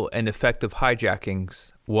influential and effective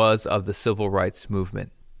hijackings was of the civil rights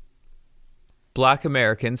movement. Black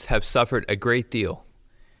Americans have suffered a great deal.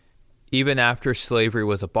 Even after slavery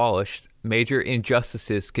was abolished, major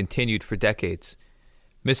injustices continued for decades.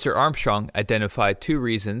 Mr. Armstrong identified two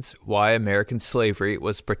reasons why American slavery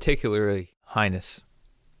was particularly heinous.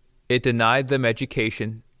 It denied them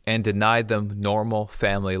education and denied them normal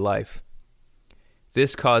family life.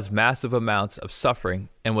 This caused massive amounts of suffering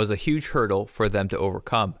and was a huge hurdle for them to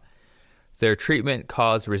overcome. Their treatment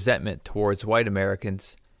caused resentment towards white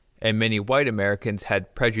Americans, and many white Americans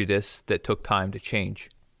had prejudice that took time to change.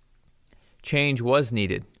 Change was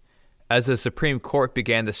needed. As the Supreme Court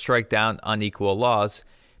began to strike down unequal laws,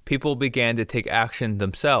 people began to take action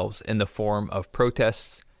themselves in the form of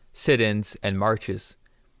protests, sit-ins, and marches.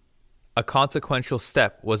 A consequential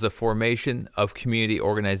step was the formation of community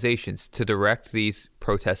organizations to direct these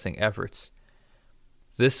protesting efforts.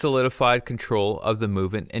 This solidified control of the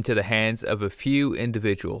movement into the hands of a few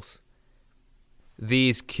individuals.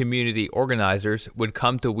 These community organizers would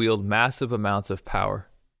come to wield massive amounts of power.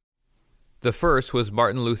 The first was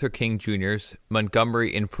Martin Luther King Jr.'s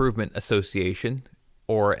Montgomery Improvement Association,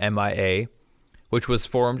 or MIA, which was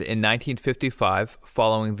formed in 1955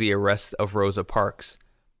 following the arrest of Rosa Parks.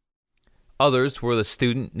 Others were the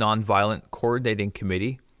Student Nonviolent Coordinating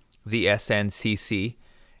Committee, the SNCC,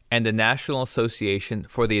 and the National Association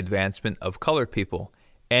for the Advancement of Colored People,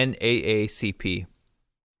 NAACP.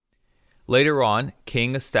 Later on,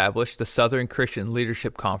 King established the Southern Christian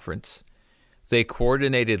Leadership Conference. They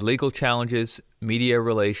coordinated legal challenges, media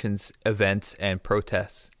relations, events, and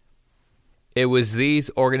protests. It was these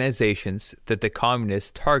organizations that the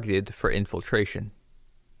communists targeted for infiltration.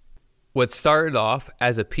 What started off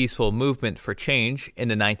as a peaceful movement for change in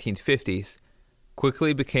the 1950s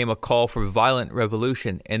quickly became a call for violent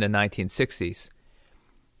revolution in the 1960s.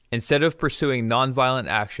 Instead of pursuing nonviolent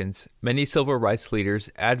actions, many civil rights leaders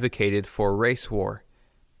advocated for race war.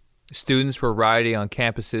 Students were rioting on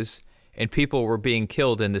campuses, and people were being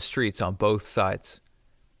killed in the streets on both sides.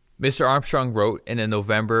 Mr. Armstrong wrote in a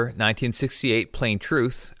November 1968 Plain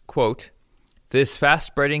Truth, quote, "This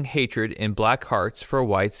fast-spreading hatred in black hearts for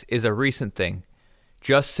whites is a recent thing,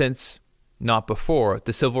 just since, not before,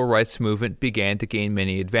 the civil rights movement began to gain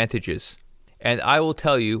many advantages. And I will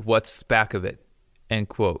tell you what's back of it." End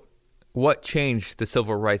quote. What changed the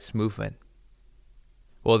civil rights movement?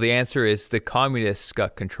 Well, the answer is the communists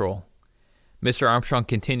got control. Mr. Armstrong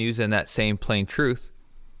continues in that same Plain Truth,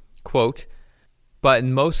 quote, "But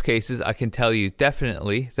in most cases, I can tell you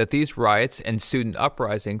definitely that these riots and student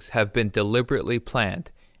uprisings have been deliberately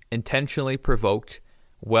planned, intentionally provoked,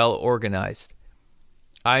 well organized.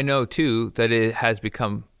 I know, too, that it has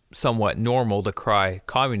become somewhat normal to cry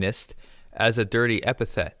communist as a dirty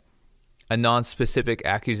epithet, a non-specific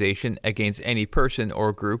accusation against any person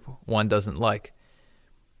or group one doesn't like.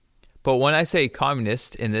 But when I say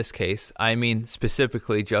communist in this case, I mean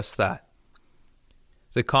specifically just that.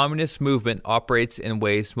 The communist movement operates in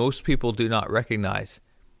ways most people do not recognize.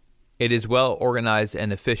 It is well organized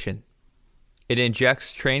and efficient. It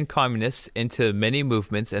injects trained communists into many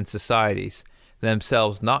movements and societies,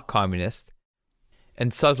 themselves not communist,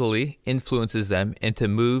 and subtly influences them into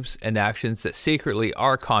moves and actions that secretly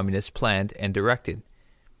are communist planned and directed.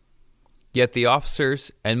 Yet the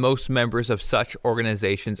officers and most members of such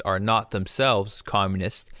organizations are not themselves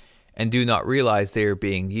communist and do not realize they are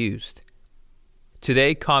being used.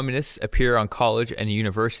 Today, communists appear on college and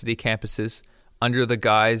university campuses under the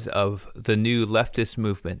guise of the new leftist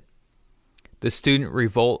movement. The student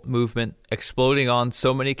revolt movement, exploding on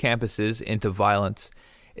so many campuses into violence,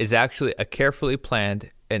 is actually a carefully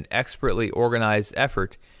planned and expertly organized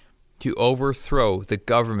effort to overthrow the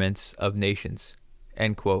governments of nations."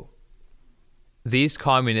 End quote. These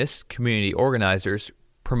communist community organizers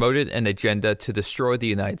promoted an agenda to destroy the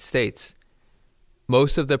United States.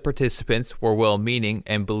 Most of the participants were well-meaning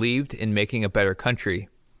and believed in making a better country,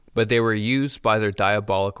 but they were used by their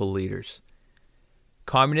diabolical leaders.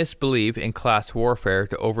 Communists believe in class warfare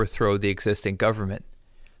to overthrow the existing government.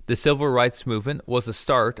 The civil rights movement was the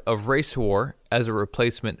start of race war as a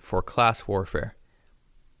replacement for class warfare.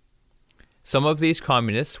 Some of these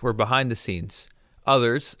communists were behind the scenes,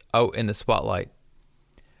 others out in the spotlight.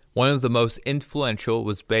 One of the most influential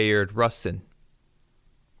was Bayard Rustin.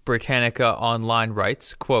 Britannica Online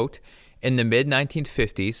writes, quote, "In the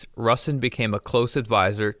mid-1950s, Rustin became a close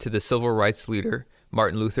advisor to the civil rights leader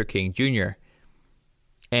Martin Luther King Jr.,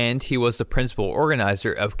 and he was the principal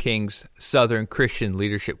organizer of King's Southern Christian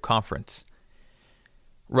Leadership Conference.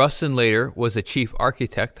 Rustin later was the chief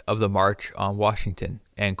architect of the March on Washington."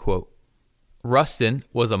 End quote. Rustin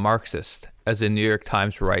was a Marxist, as the New York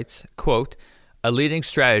Times writes, quote, "A leading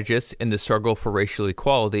strategist in the struggle for racial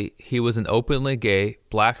equality, he was an openly gay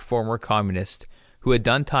black former communist who had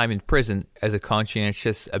done time in prison as a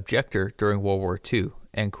conscientious objector during World War II."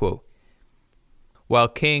 End quote. While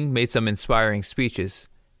King made some inspiring speeches,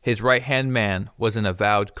 his right-hand man was an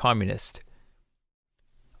avowed communist.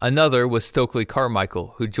 Another was Stokely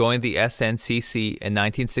Carmichael, who joined the SNCC in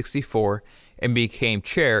 1964 and became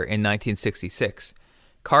chair in 1966.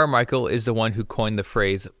 Carmichael is the one who coined the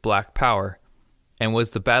phrase Black Power and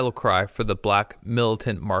was the battle cry for the black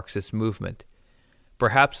militant Marxist movement.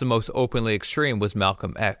 Perhaps the most openly extreme was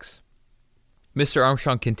Malcolm X. Mr.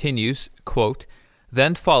 Armstrong continues, quote,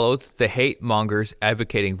 "Then followed the hate mongers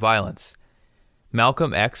advocating violence.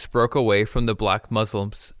 Malcolm X broke away from the black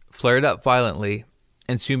Muslims, flared up violently,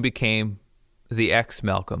 and soon became the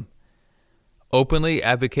X-Malcolm. Openly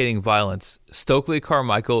advocating violence, Stokely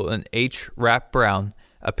Carmichael and H. Rap Brown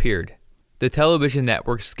appeared. The television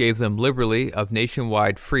networks gave them liberally of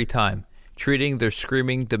nationwide free time, treating their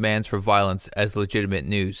screaming demands for violence as legitimate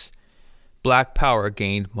news. Black power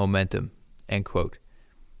gained momentum." End quote.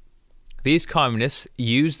 These communists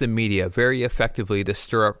used the media very effectively to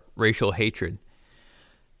stir up racial hatred.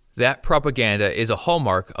 That propaganda is a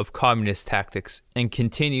hallmark of communist tactics and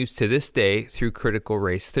continues to this day through critical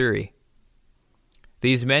race theory.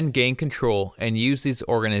 These men gained control and used these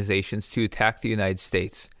organizations to attack the United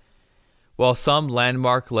States. While some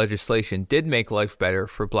landmark legislation did make life better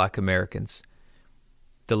for black Americans,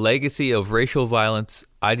 the legacy of racial violence,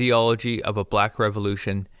 ideology of a black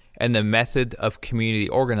revolution, and the method of community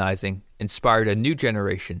organizing inspired a new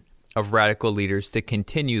generation of radical leaders to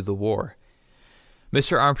continue the war.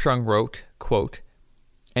 Mr. Armstrong wrote, quote,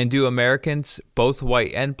 "And do Americans, both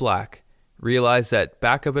white and black, realize that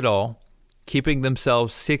back of it all, keeping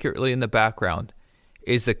themselves secretly in the background,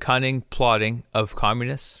 is the cunning plotting of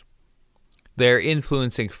communists? They are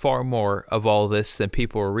influencing far more of all this than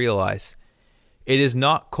people realize. It is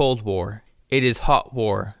not Cold War. It is hot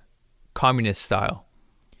war, communist style.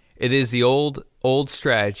 It is the old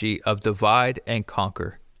strategy of divide and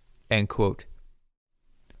conquer." End quote.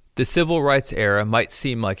 The civil rights era might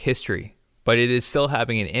seem like history, but it is still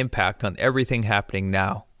having an impact on everything happening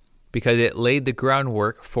now, because it laid the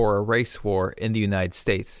groundwork for a race war in the United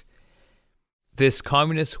States. This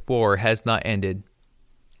communist war has not ended.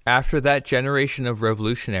 After that generation of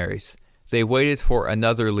revolutionaries, they waited for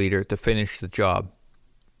another leader to finish the job.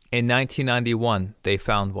 In 1991, they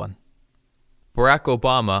found one. Barack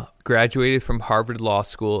Obama graduated from Harvard Law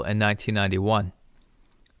School in 1991.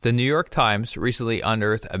 The New York Times recently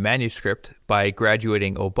unearthed a manuscript by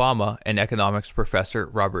graduating Obama and economics professor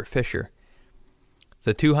Robert Fisher.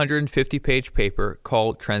 The 250-page paper,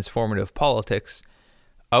 called Transformative Politics,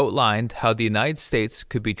 outlined how the United States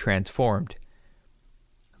could be transformed.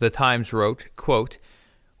 The Times wrote, quote,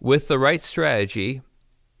 "With the right strategy,"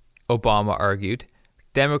 Obama argued,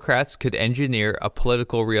 "Democrats could engineer a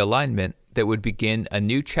political realignment that would begin a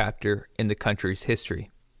new chapter in the country's history."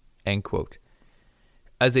 End quote.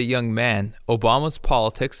 As a young man, Obama's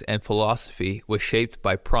politics and philosophy was shaped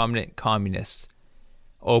by prominent communists.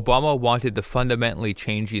 Obama wanted to fundamentally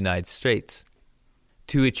change the United States.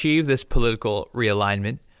 To achieve this political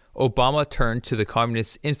realignment, Obama turned to the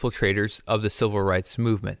communist infiltrators of the civil rights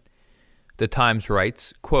movement. The Times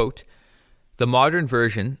writes, quote, "The modern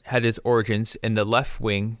version had its origins in the left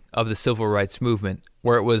wing of the civil rights movement,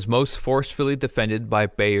 where it was most forcefully defended by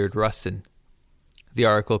Bayard Rustin." The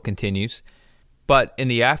article continues, "But in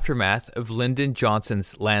the aftermath of Lyndon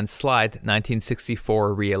Johnson's landslide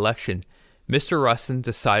 1964 re-election, Mr. Rustin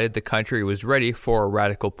decided the country was ready for a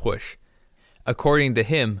radical push. According to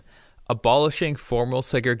him, abolishing formal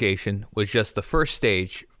segregation was just the first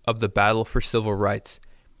stage of the battle for civil rights.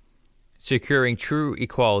 Securing true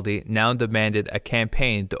equality now demanded a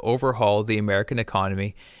campaign to overhaul the American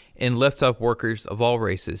economy and lift up workers of all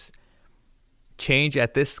races. Change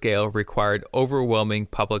at this scale required overwhelming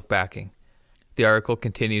public backing." The article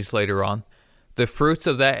continues later on. "The fruits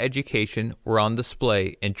of that education were on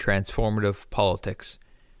display in Transformative Politics.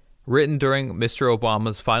 Written during Mr.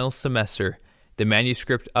 Obama's final semester, the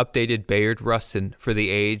manuscript updated Bayard Rustin for the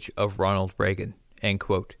age of Ronald Reagan." End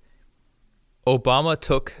quote. Obama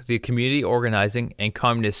took the community organizing and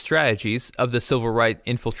communist strategies of the civil rights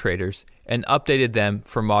infiltrators and updated them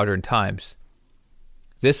for modern times.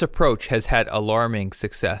 This approach has had alarming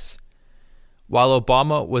success. While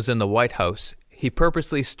Obama was in the White House, he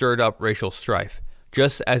purposely stirred up racial strife,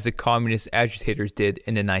 just as the communist agitators did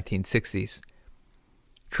in the 1960s.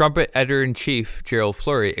 Trumpet editor-in-chief Gerald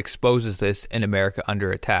Flurry exposes this in America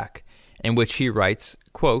Under Attack, in which he writes,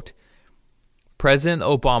 quote, "President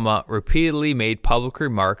Obama repeatedly made public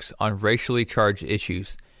remarks on racially charged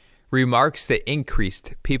issues, remarks that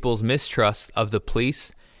increased people's mistrust of the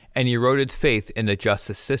police and eroded faith in the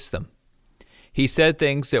justice system. He said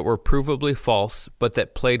things that were provably false, but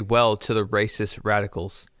that played well to the racist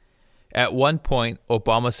radicals. At one point,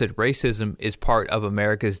 Obama said racism is part of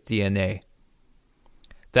America's DNA.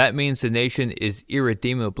 That means the nation is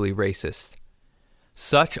irredeemably racist.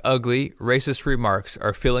 Such ugly, racist remarks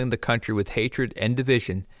are filling the country with hatred and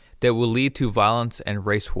division that will lead to violence and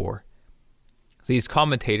race war. These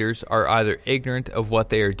commentators are either ignorant of what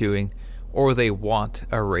they are doing or they want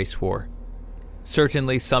a race war.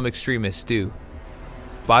 Certainly some extremists do.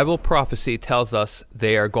 Bible prophecy tells us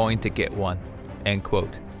they are going to get one." End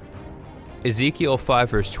quote. Ezekiel 5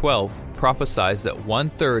 verse 12 prophesies that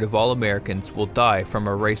 1/3 of all Americans will die from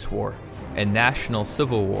a race war and national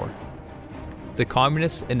civil war. The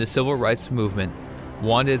communists in the civil rights movement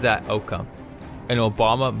wanted that outcome, and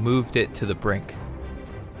Obama moved it to the brink.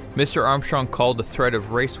 Mr. Armstrong called the threat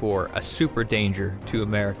of race war a super danger to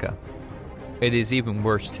America. It is even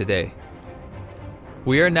worse today.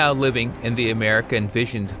 We are now living in the America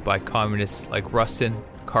envisioned by communists like Rustin,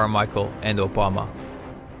 Carmichael, and Obama.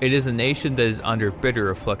 It is a nation that is under bitter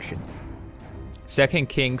affliction. 2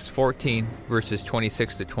 Kings 14 verses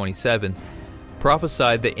 26 to 27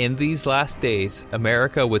 prophesied that in these last days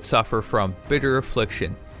America would suffer from bitter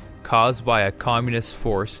affliction caused by a communist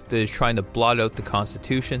force that is trying to blot out the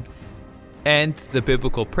Constitution and the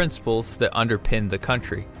biblical principles that underpin the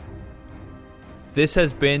country. This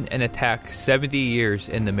has been an attack 70 years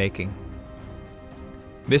in the making.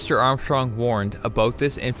 Mr. Armstrong warned about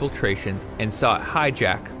this infiltration and saw it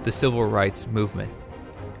hijack the civil rights movement.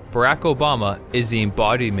 Barack Obama is the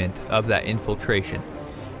embodiment of that infiltration,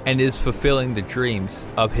 and is fulfilling the dreams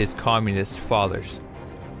of his communist fathers.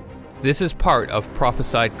 This is part of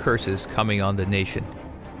prophesied curses coming on the nation.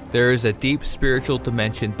 There is a deep spiritual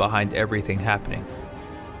dimension behind everything happening.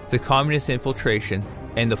 The communist infiltration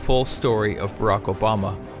and the full story of Barack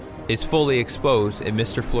Obama is fully exposed in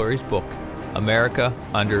Mr. Fleury's book, America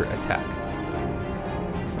Under Attack.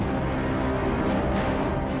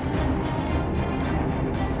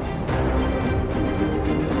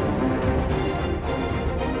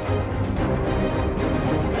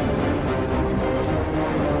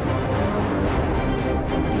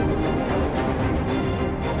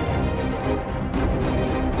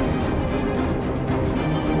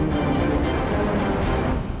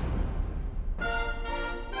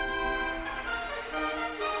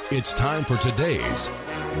 It's time for today's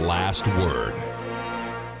Last Word.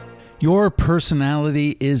 Your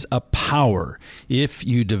personality is a power if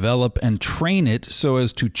you develop and train it so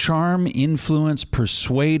as to charm, influence,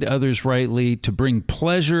 persuade others rightly, to bring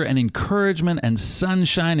pleasure and encouragement and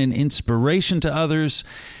sunshine and inspiration to others,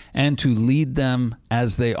 and to lead them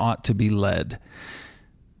as they ought to be led.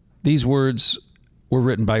 These words were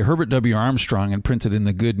written by Herbert W. Armstrong and printed in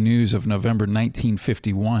the Good News of November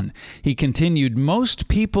 1951. He continued, "Most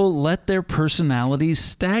people let their personalities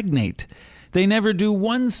stagnate. They never do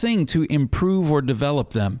one thing to improve or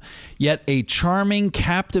develop them. Yet a charming,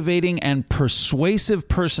 captivating, and persuasive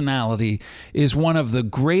personality is one of the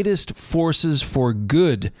greatest forces for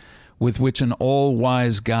good with which an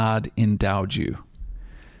all-wise God endowed you."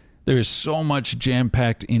 There is so much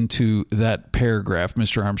jam-packed into that paragraph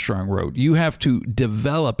Mr. Armstrong wrote. You have to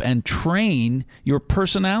develop and train your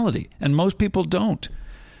personality, and most people don't.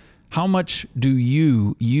 How much do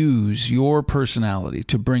you use your personality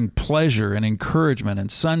to bring pleasure and encouragement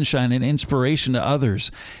and sunshine and inspiration to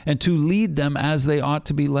others and to lead them as they ought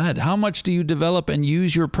to be led? How much do you develop and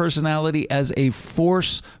use your personality as a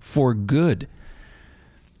force for good?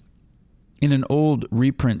 In an old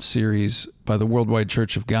reprint series by the Worldwide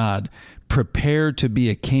Church of God, Prepare to be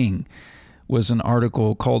a King was an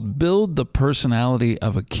article called Build the Personality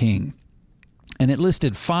of a King. And it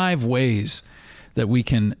listed 5 ways that we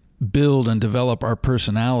can build and develop our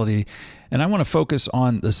personality. And I want to focus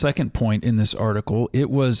on the second point in this article. It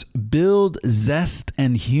was build zest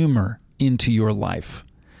and humor into your life.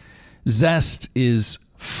 Zest is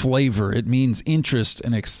flavor. It means interest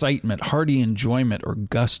and excitement, hearty enjoyment, or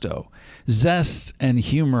gusto. Zest and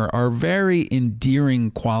humor are very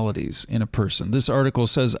endearing qualities in a person. This article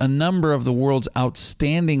says a number of the world's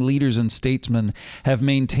outstanding leaders and statesmen have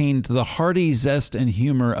maintained the hearty zest and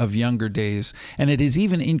humor of younger days, and it has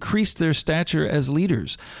even increased their stature as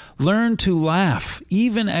leaders. Learn to laugh,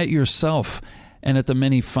 even at yourself and at the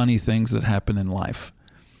many funny things that happen in life.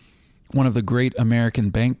 One of the great American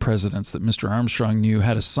bank presidents that Mr. Armstrong knew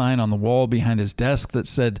had a sign on the wall behind his desk that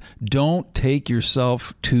said, "Don't take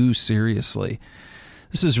yourself too seriously."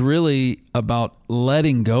 This is really about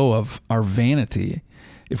letting go of our vanity.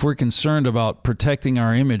 If we're concerned about protecting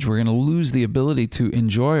our image, we're going to lose the ability to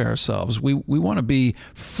enjoy ourselves. We want to be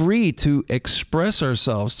free to express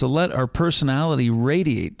ourselves, to let our personality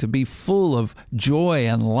radiate, to be full of joy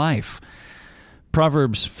and life.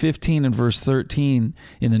 Proverbs 15 and verse 13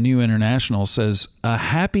 in the New International says, "A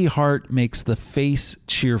happy heart makes the face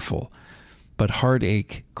cheerful, but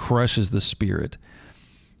heartache crushes the spirit."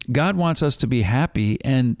 God wants us to be happy,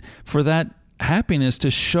 and for that happiness to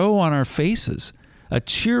show on our faces. A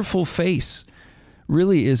cheerful face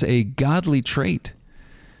really is a godly trait.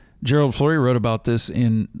 Gerald Fleury wrote about this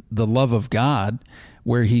in The Love of God,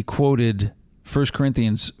 where he quoted 1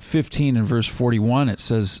 Corinthians 15 and verse 41, it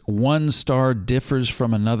says, "One star differs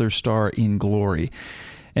from another star in glory."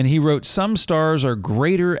 And he wrote, "Some stars are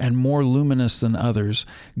greater and more luminous than others."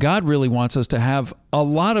 God really wants us to have a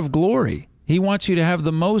lot of glory. He wants you to have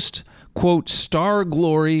the most, quote, star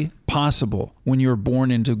glory possible when you're born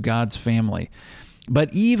into God's family.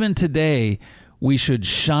 But even today, we should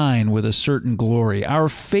shine with a certain glory. Our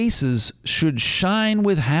faces should shine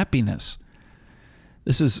with happiness.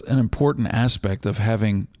 This is an important aspect of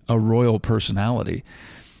having a royal personality.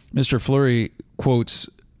 Mr. Fleury quotes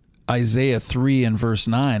Isaiah 3 and verse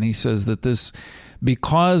 9. He says that this,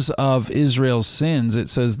 because of Israel's sins, it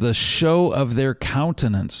says the show of their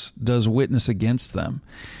countenance does witness against them.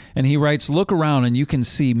 And he writes, "Look around and you can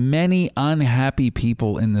see many unhappy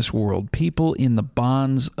people in this world, people in the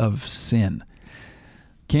bonds of sin."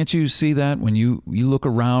 Can't you see that when you look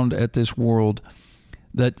around at this world,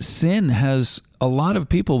 that sin has a lot of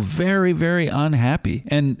people very, very unhappy.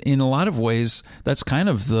 And in a lot of ways, that's kind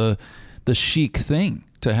of the chic thing,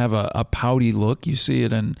 to have a pouty look. You see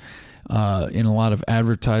it in in a lot of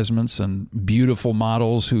advertisements, and beautiful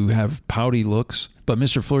models who have pouty looks. But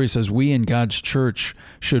Mr. Fleury says we in God's church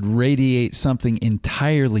should radiate something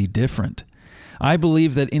entirely different. I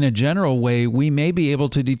believe that in a general way, we may be able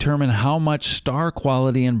to determine how much star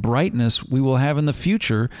quality and brightness we will have in the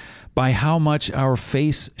future by how much our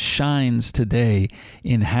face shines today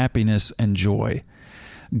in happiness and joy.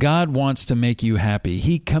 God wants to make you happy.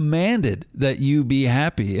 He commanded that you be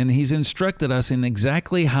happy, and He's instructed us in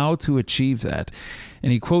exactly how to achieve that.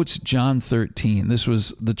 And he quotes John 13. This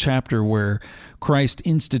was the chapter where Christ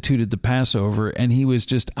instituted the Passover, and He was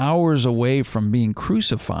just hours away from being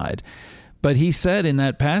crucified. But He said in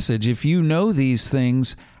that passage, if you know these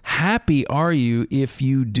things, happy are you if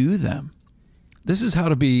you do them. This is how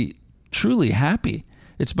to be truly happy.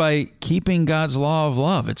 It's by keeping God's law of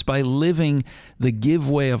love. It's by living the give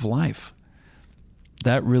way of life.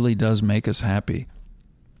 That really does make us happy.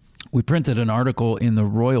 We printed an article in the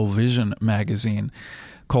Royal Vision magazine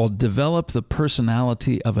called Develop the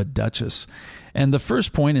Personality of a Duchess. And the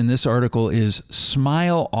first point in this article is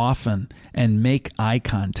smile often and make eye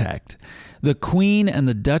contact. The Queen and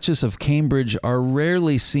the Duchess of Cambridge are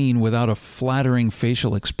rarely seen without a flattering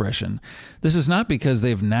facial expression. This is not because they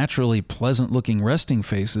have naturally pleasant-looking resting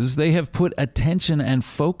faces. They have put attention and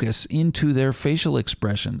focus into their facial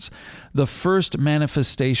expressions. The first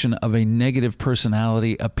manifestation of a negative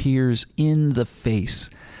personality appears in the face.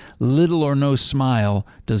 Little or no smile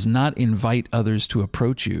does not invite others to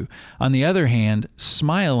approach you. On the other hand,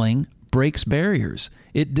 smiling breaks barriers.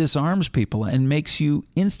 It disarms people and makes you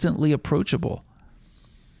instantly approachable.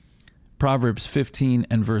 Proverbs 15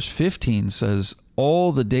 and verse 15 says,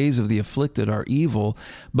 all the days of the afflicted are evil,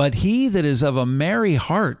 but he that is of a merry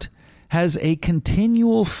heart has a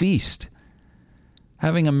continual feast.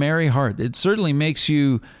 Having a merry heart, it certainly makes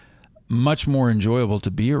you much more enjoyable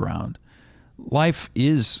to be around. Life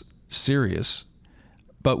is serious,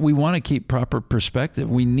 but we want to keep proper perspective.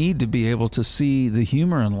 We need to be able to see the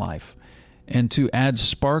humor in life and to add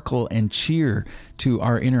sparkle and cheer to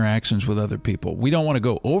our interactions with other people. We don't want to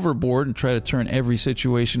go overboard and try to turn every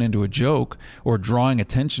situation into a joke or drawing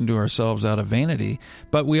attention to ourselves out of vanity,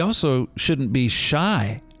 but we also shouldn't be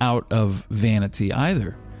shy out of vanity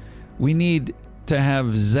either. We need to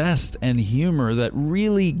have zest and humor that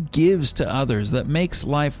really gives to others, that makes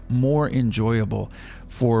life more enjoyable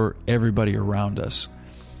for everybody around us.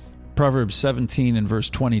 Proverbs 17 and verse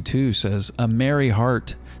 22 says, a merry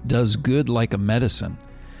heart does good like a medicine,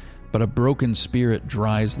 but a broken spirit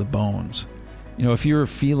dries the bones. You know, if you're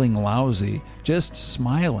feeling lousy, just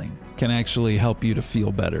smiling can actually help you to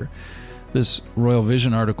feel better. This Royal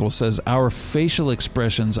Vision article says, our facial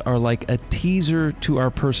expressions are like a teaser to our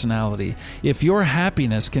personality. If your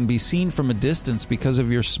happiness can be seen from a distance because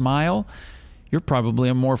of your smile, you're probably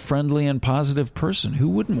a more friendly and positive person. Who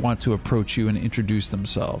wouldn't want to approach you and introduce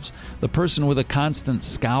themselves? The person with a constant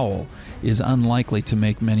scowl is unlikely to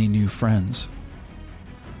make many new friends.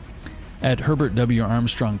 At Herbert W.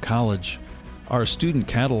 Armstrong College, our student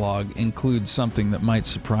catalog includes something that might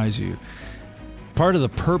surprise you. Part of the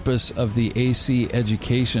purpose of the AC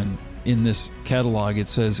education in this catalog, it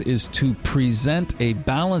says, is to present a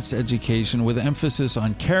balanced education with emphasis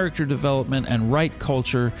on character development and right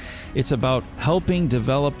culture. It's about helping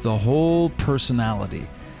develop the whole personality.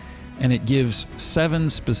 And it gives 7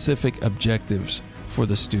 specific objectives for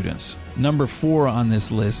the students. Number 4 on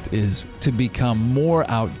this list is to become more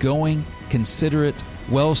outgoing, considerate,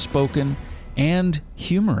 well-spoken, and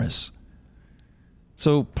humorous.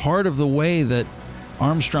 So part of the way that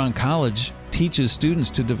Armstrong College teaches students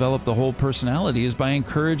to develop the whole personality is by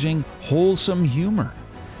encouraging wholesome humor.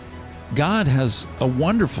 God has a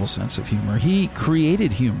wonderful sense of humor. He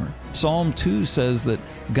created humor. Psalm 2 says that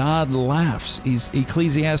God laughs.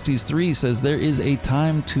 Ecclesiastes 3 says there is a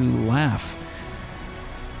time to laugh.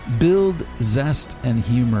 Build zest and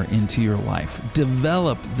humor into your life.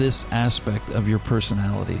 Develop this aspect of your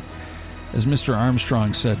personality. As Mr.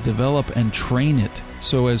 Armstrong said, develop and train it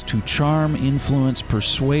so as to charm, influence,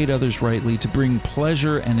 persuade others rightly, to bring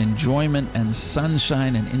pleasure and enjoyment and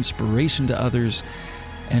sunshine and inspiration to others,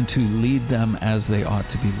 and to lead them as they ought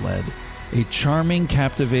to be led. A charming,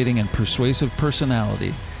 captivating, and persuasive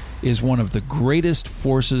personality is one of the greatest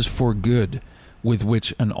forces for good with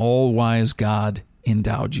which an all-wise God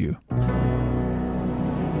endowed you.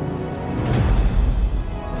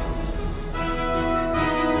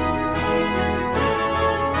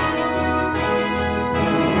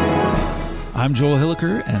 I'm Joel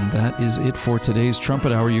Hilliker, and that is it for today's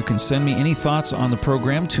Trumpet Hour. You can send me any thoughts on the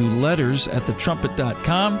program to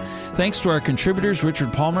letters@thetrumpet.com. Thanks to our contributors,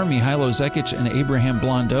 Richard Palmer, Mihailo Zekic, and Abraham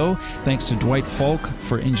Blondeau. Thanks to Dwight Falk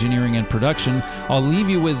for engineering and production. I'll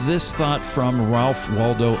leave you with this thought from Ralph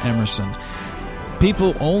Waldo Emerson.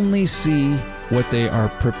 People only see what they are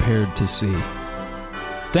prepared to see.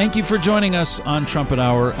 Thank you for joining us on Trumpet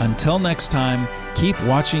Hour. Until next time, keep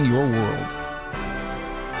watching your world.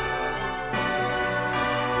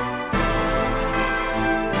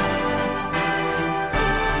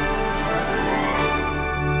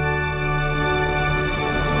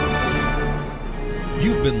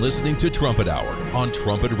 You've been listening to Trumpet Hour on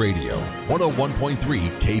Trumpet Radio, 101.3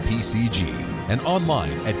 KPCG, and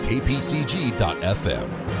online at kpcg.fm.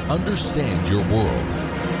 Understand your world.